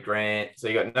Harry Grant. So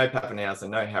you got no Pappenhausen,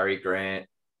 no Harry Grant.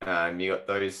 You got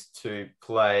those 2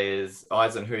 players,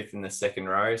 Eisenhuth in the second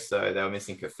row. So they were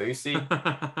missing Kaufusi.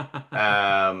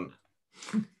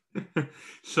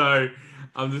 So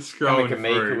I'm just scrolling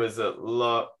through. Was a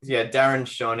lot. Yeah, Darren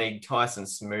Schoenig, Tyson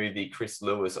Smoothie, Chris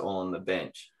Lewis all on the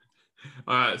bench.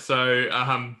 All right, so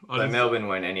Melbourne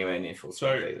weren't anywhere near full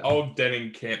strength either. Old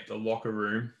Denning Kemp, the locker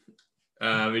room,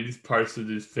 he just posted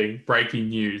this thing, breaking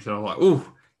news, and I'm like, ooh,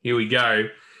 here we go.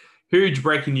 Huge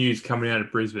breaking news coming out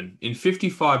of Brisbane. In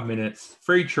 55 minutes,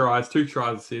 3 tries, 2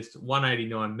 tries assists,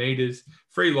 189 metres,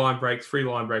 3 line breaks, 3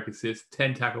 line break assists,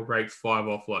 10 tackle breaks, 5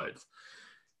 offloads.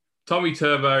 Tommy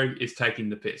Turbo is taking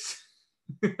the piss.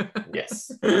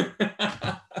 Yes.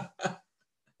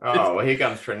 Oh, well, here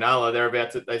comes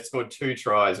Cronulla. They scored 2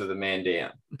 tries with a man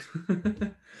down.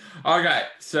 Okay,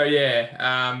 so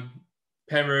yeah,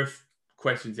 Penrith,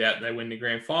 questions out. They win the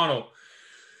grand final.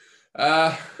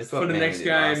 For the next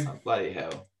game, bloody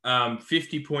hell.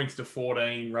 50 points to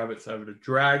 14, Rabbits over the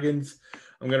Dragons.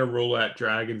 I'm going to rule out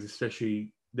Dragons,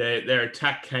 especially their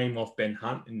attack came off Ben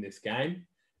Hunt in this game,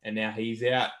 and now he's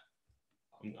out.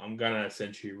 I'm going to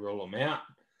essentially rule them out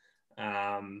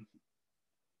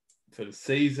for the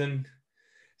season.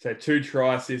 So 2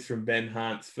 try assists from Ben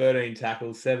Hunt, 13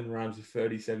 tackles, 7 runs of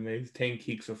 37 metres, 10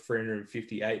 kicks of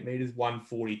 358 metres,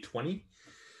 140-20.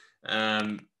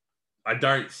 I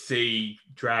don't see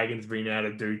Dragons being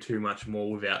able to do too much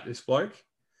more without this bloke.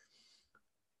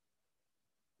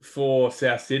 For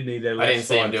South Sydney, I didn't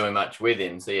see him doing much with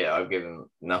him, so yeah, I've given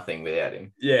nothing without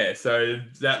him. Yeah, so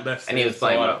that left and he was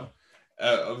playing well.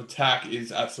 Of attack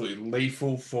is absolutely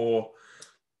lethal for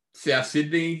South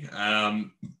Sydney.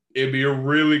 It'd be a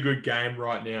really good game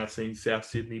right now seeing South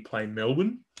Sydney play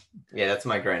Melbourne. Yeah, that's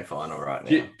my grand final right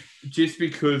now. Just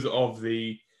because of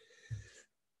the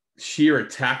sheer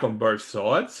attack on both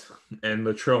sides and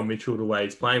Latrell Mitchell, the way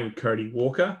he's playing with Cody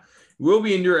Walker. It will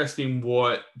be interesting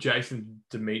what Jason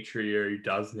Demetriou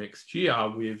does next year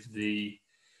with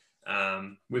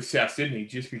South Sydney,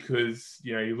 just because,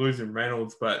 you're losing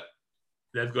Reynolds, but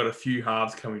they've got a few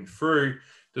halves coming through.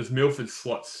 Does Milford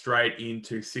slot straight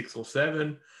into 6 or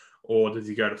 7, or does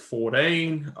he go to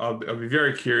 14? I'll be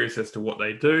very curious as to what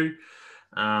they do.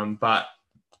 But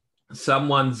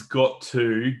someone's got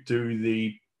to do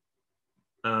the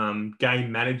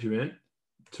game management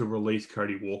to release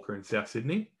Cody Walker in South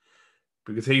Sydney,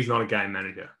 because he's not a game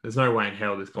manager. There's no way in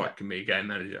hell this bloke can be a game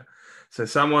manager. So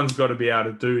someone's got to be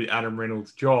able to do Adam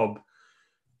Reynolds' job,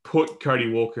 put Cody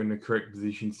Walker in the correct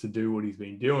positions to do what he's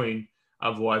been doing.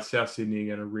 Otherwise, South Sydney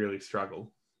are going to really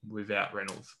struggle without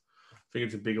Reynolds. I think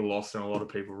it's a bigger loss than a lot of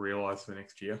people realise for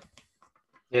next year.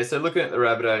 Yeah, so looking at the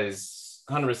Rabbitohs,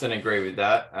 100% agree with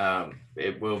that.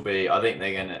 It will be, I think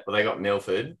they're going to, they got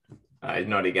Milford. He's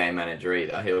not a game manager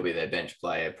either. He'll be their bench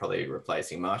player, probably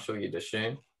replacing Marshall, you'd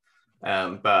assume.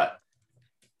 But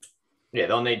yeah,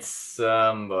 they'll need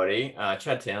somebody.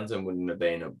 Chad Townsend wouldn't have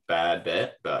been a bad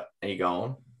bet, but he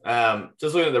gone.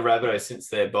 Just looking at the Rabbitohs since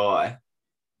their bye,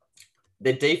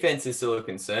 their defense is still a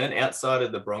concern. Outside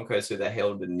of the Broncos, who they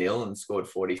held to 0 and scored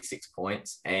 46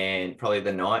 points, and probably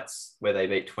the Knights, where they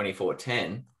beat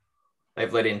 24-10,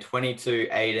 they've let in 22,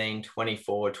 18,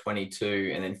 24,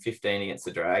 22, and then 15 against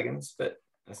the Dragons, but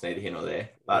that's neither here nor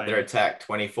there. But their attack,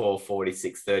 24,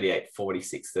 46, 38,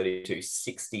 46, 32,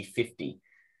 60, 50.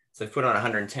 So they've put on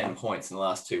 110 points in the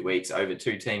last 2 weeks over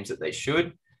 2 teams that they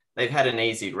should. They've had an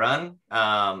easy run.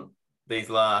 These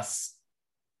last,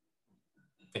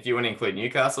 if you want to include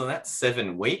Newcastle in that,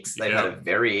 7 weeks, they've had a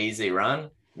very easy run.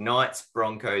 Knights,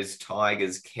 Broncos,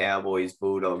 Tigers, Cowboys,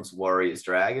 Bulldogs, Warriors,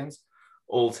 Dragons,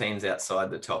 all teams outside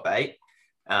the top 8.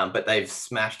 But they've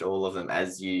smashed all of them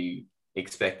as you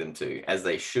expect them to, as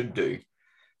they should do.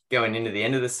 Going into the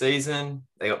end of the season,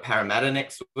 they got Parramatta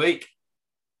next week.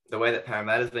 The way that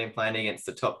Parramatta's been playing against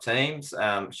the top teams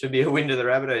should be a win to the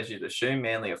Rabbitohs, you'd assume.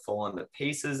 Manly have fallen to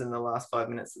pieces in the last 5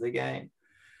 minutes of the game.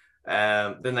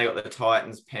 Then they got the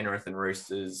Titans, Penrith and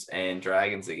Roosters and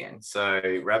Dragons again. So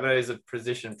Rabbitohs are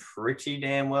positioned pretty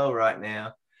damn well right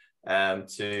now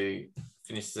to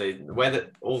finish the season. The way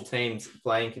that all teams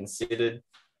playing considered,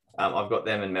 I've got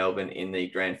them in Melbourne in the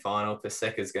grand final.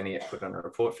 Paseka's going to get put on a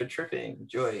report for tripping.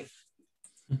 Enjoy.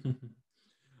 Okay.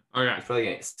 He's probably going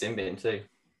to get sin bin too.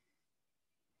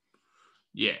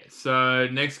 Yeah, so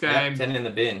next game. 10 in the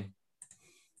bin.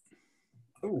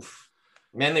 Oof.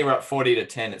 Manly were up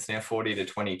 40-10. It's now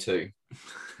 40-22.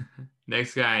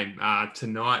 Next game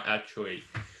tonight, actually.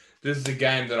 This is a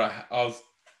game that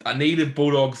I needed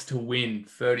Bulldogs to win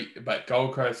 30, but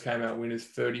Gold Coast came out winners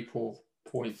 34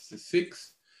 points to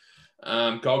 6.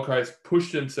 Gold Coast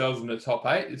pushed themselves in the top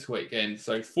 8 this weekend,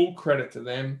 so full credit to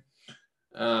them.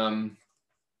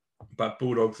 But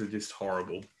Bulldogs are just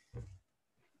horrible.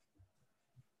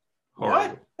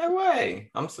 What? No way.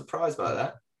 I'm surprised by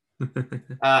that.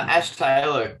 Ash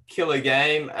Taylor, killer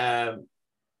game. For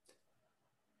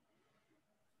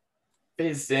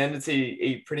his standards,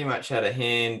 he pretty much had a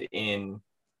hand in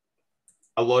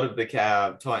a lot of the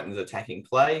Titans attacking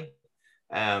play.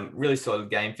 Really solid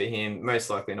game for him.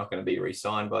 Most likely not going to be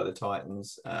re-signed by the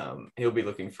Titans. He'll be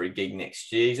looking for a gig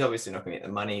next year. He's obviously not going to get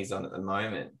the money he's on at the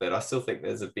moment, but I still think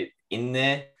there's a bit in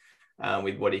there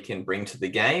with what he can bring to the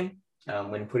game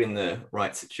when put in the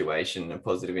right situation, a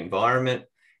positive environment.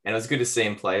 And it was good to see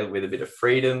him play with a bit of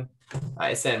freedom.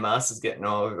 Sam Masters getting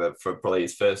over for probably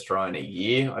his first try in a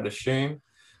year, I'd assume.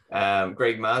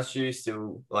 Greg Marzhew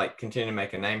still continuing to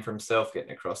make a name for himself,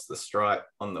 getting across the stripe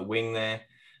on the wing there.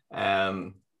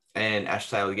 And Ash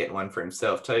Taylor getting one for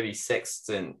himself. Toby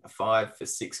Sexton, 5 for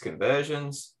 6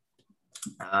 conversions.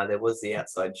 There was the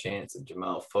outside chance of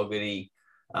Jamal Fogarty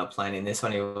playing in this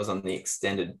one. He was on the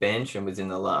extended bench and was in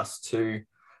the last two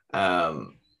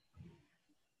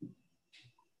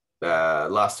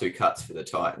cuts for the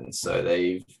Titans. So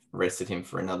they've rested him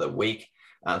for another week.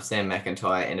 Sam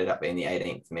McIntyre ended up being the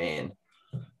 18th man.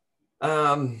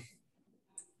 I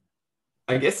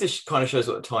guess this kind of shows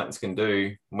what the Titans can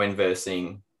do when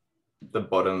versing the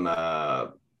bottom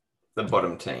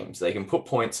teams. They can put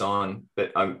points on,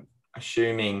 but I'm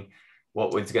assuming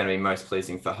what was going to be most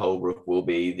pleasing for Holbrook will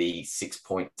be the 6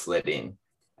 points let in,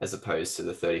 as opposed to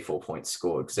the 34 points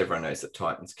scored, because everyone knows that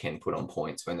Titans can put on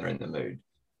points when they're in the mood.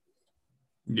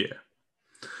 Yeah,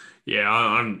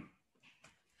 I'm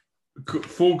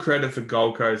full credit for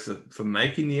Gold Coast for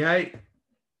making the 8.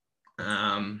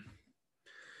 I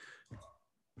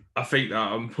think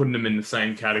I'm putting them in the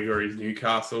same category as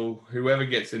Newcastle. Whoever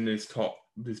gets in this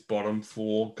bottom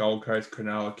 4, Gold Coast,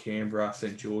 Cronulla, Canberra,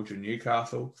 St. George, and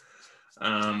Newcastle,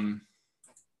 I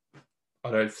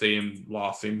don't see him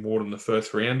lasting more than the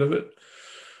first round of it.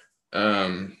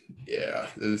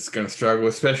 It's going to struggle,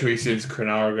 especially since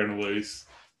Cronulla are going to lose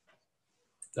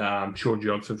Sean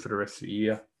Johnson for the rest of the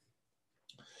year.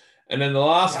 And then the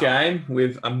last game,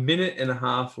 with a minute and a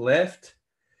half left,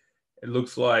 it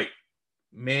looks like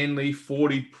Manly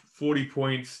 40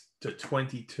 points to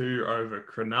 22 over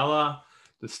Cronulla.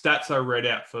 The stats I read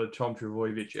out for Tom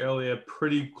Trbojevic earlier,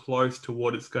 pretty close to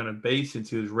what it's going to be since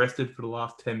he was rested for the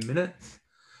last 10 minute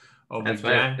of the game.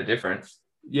 That's the difference.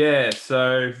 Yeah,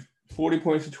 so 40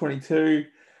 points to 22.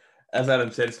 As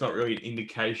Adam said, it's not really an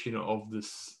indication of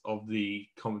the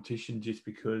competition, just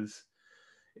because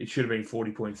it should have been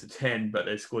 40 points to 10, but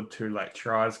they scored 2 late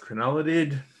tries. Cronulla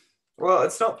did. Well,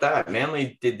 it's not that.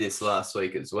 Manly did this last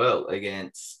week as well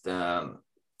against,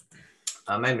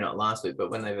 maybe not last week,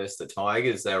 but when they versed the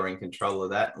Tigers, they were in control of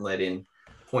that and let in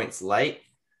points late.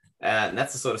 And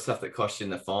that's the sort of stuff that cost you in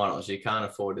the finals. You can't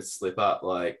afford to slip up.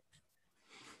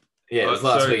 It was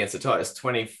last week against the Tigers,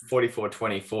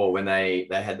 44-24 when they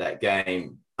had that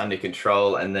game under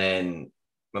control, and then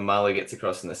Mamala gets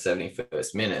across in the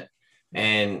 71st minute.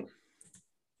 And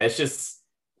it's just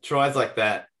tries like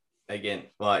that, again,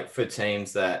 for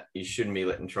teams that you shouldn't be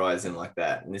letting tries in like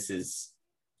that. And this is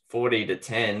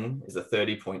 40-10 is a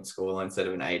 30-point scoreline instead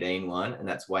of an 18 one, and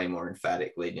that's way more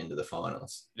emphatic leading into the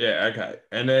finals. Yeah, okay.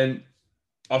 And then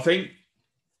I think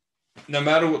no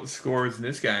matter what the score is in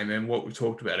this game and what we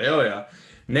talked about earlier,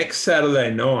 next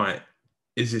Saturday night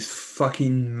is this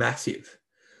fucking massive.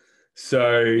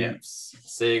 So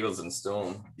Seagulls and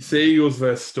Storm. Seagulls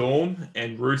versus Storm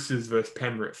and Roosters versus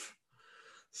Penrith.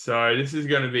 So this is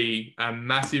going to be a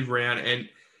massive round, and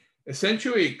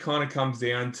essentially it kind of comes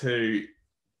down to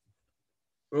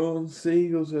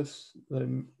Seagulls versus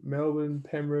Melbourne,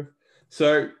 Penrith.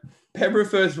 So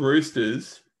Penrith versus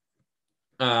Roosters.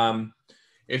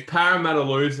 If Parramatta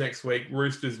lose next week,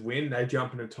 Roosters win, they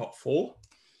jump into top 4.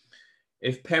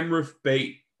 If Penrith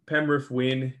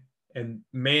win, and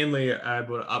Manly are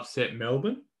able to upset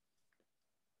Melbourne,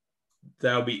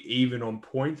 they'll be even on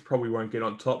points. Probably won't get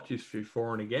on top just through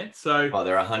for and against. So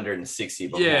they're 160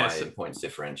 behind in points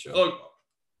differential. Look,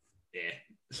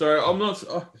 So I'm not.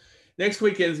 Next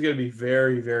weekend is going to be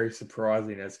very, very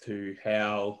surprising as to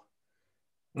how.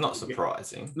 Not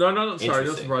surprising. No, not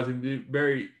surprising.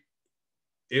 Very.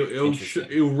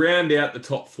 It'll round out the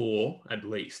top 4 at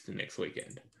least the next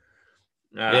weekend.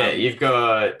 You've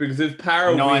got because if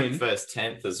Para 9th win, versus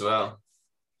 10th as well.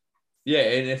 Yeah,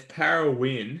 and if Para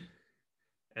win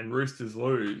and Roosters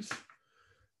lose,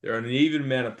 they're on an even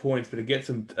amount of points, but it gets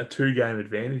them a 2-game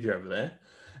advantage over there.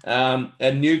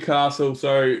 And Newcastle,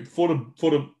 so for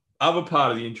the other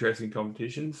part of the interesting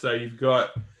competition, so you've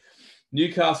got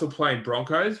Newcastle playing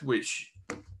Broncos, which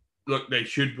look, they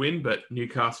should win, but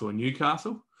Newcastle and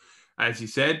Newcastle, as you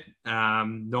said,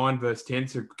 9 versus 10,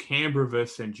 so Canberra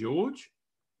versus St. George.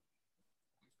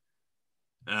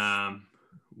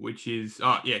 Which is,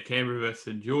 Canberra versus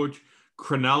St. George.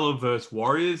 Cronulla versus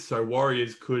Warriors. So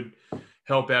Warriors could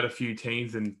help out a few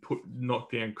teams and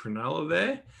knock down Cronulla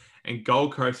there. And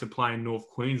Gold Coast are playing North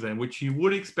Queensland, which you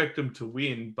would expect them to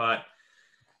win, but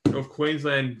North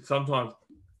Queensland sometimes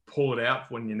pull it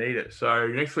out when you need it. So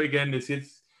next weekend,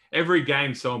 every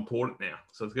game's so important now.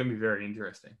 So it's going to be very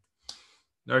interesting.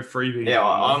 No freebies. Yeah,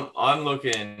 I'm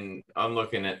looking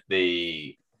at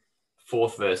the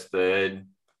 4th versus 3rd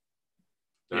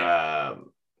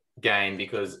game,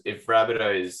 because if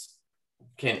Rabbitohs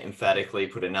can emphatically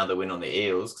put another win on the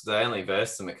Eels, because they only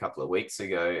versed them a couple of weeks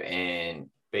ago and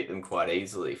beat them quite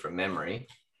easily from memory.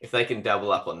 If they can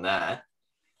double up on that,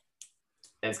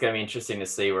 it's going to be interesting to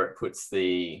see where it puts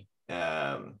the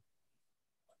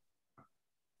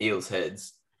Eels'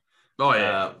 heads. Oh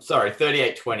yeah.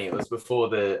 38-20. It was before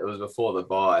the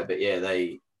bye, but yeah,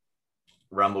 they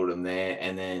rumbled them there,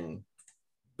 and then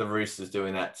the Roosters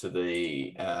doing that to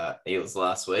the Eels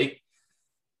last week.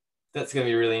 That's going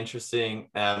to be really interesting.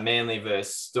 Manly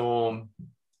versus Storm.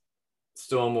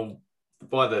 Storm will,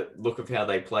 by the look of how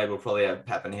they played, will probably have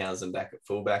Pappenhausen back at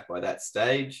fullback by that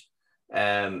stage.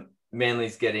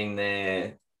 Manly's getting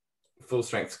their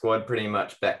full-strength squad pretty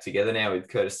much back together now, with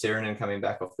Curtis Sironen coming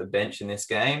back off the bench in this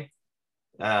game.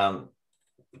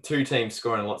 Two teams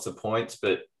scoring lots of points,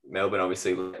 but Melbourne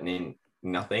obviously letting in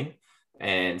nothing,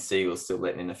 and Seagulls still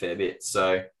letting in a fair bit.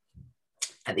 So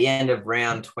at the end of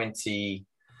round 20,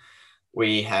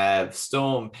 we have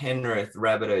Storm, Penrith,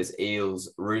 Rabbitohs,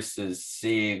 Eels, Roosters,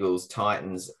 Seagulls,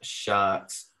 Titans,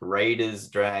 Sharks, Raiders,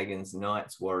 Dragons,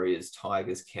 Knights, Warriors,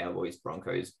 Tigers, Cowboys,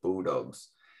 Broncos, Bulldogs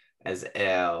as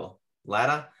our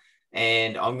ladder.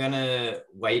 And I'm going to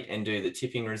wait and do the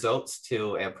tipping results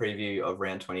till our preview of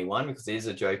round 21, because it is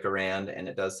a joke around and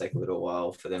it does take a little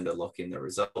while for them to lock in the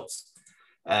results.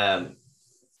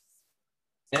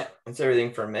 Yeah, that's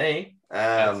everything from me.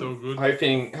 That's all good.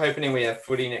 Hoping we have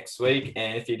footy next week.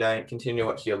 And if you don't, continue to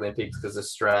watch the Olympics, because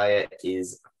Australia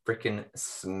is freaking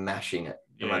smashing it.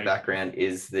 Yeah. My background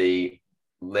is the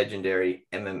legendary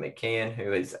Emma McKeon,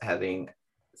 who is having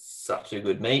such a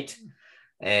good meet,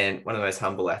 and one of the most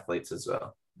humble athletes as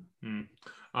well.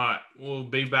 All right. We'll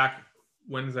be back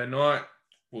Wednesday night.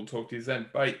 We'll talk to you then.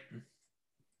 Bye.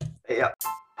 Yeah.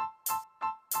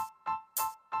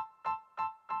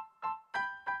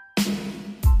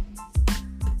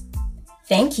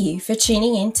 Thank you for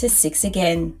tuning in to Six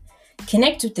Again.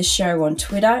 Connect with the show on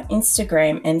Twitter,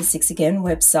 Instagram, and the Six Again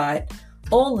website.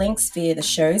 All links via the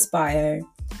show's bio.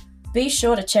 Be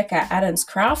sure to check out Adam's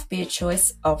Craft Beer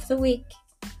Choice of the Week.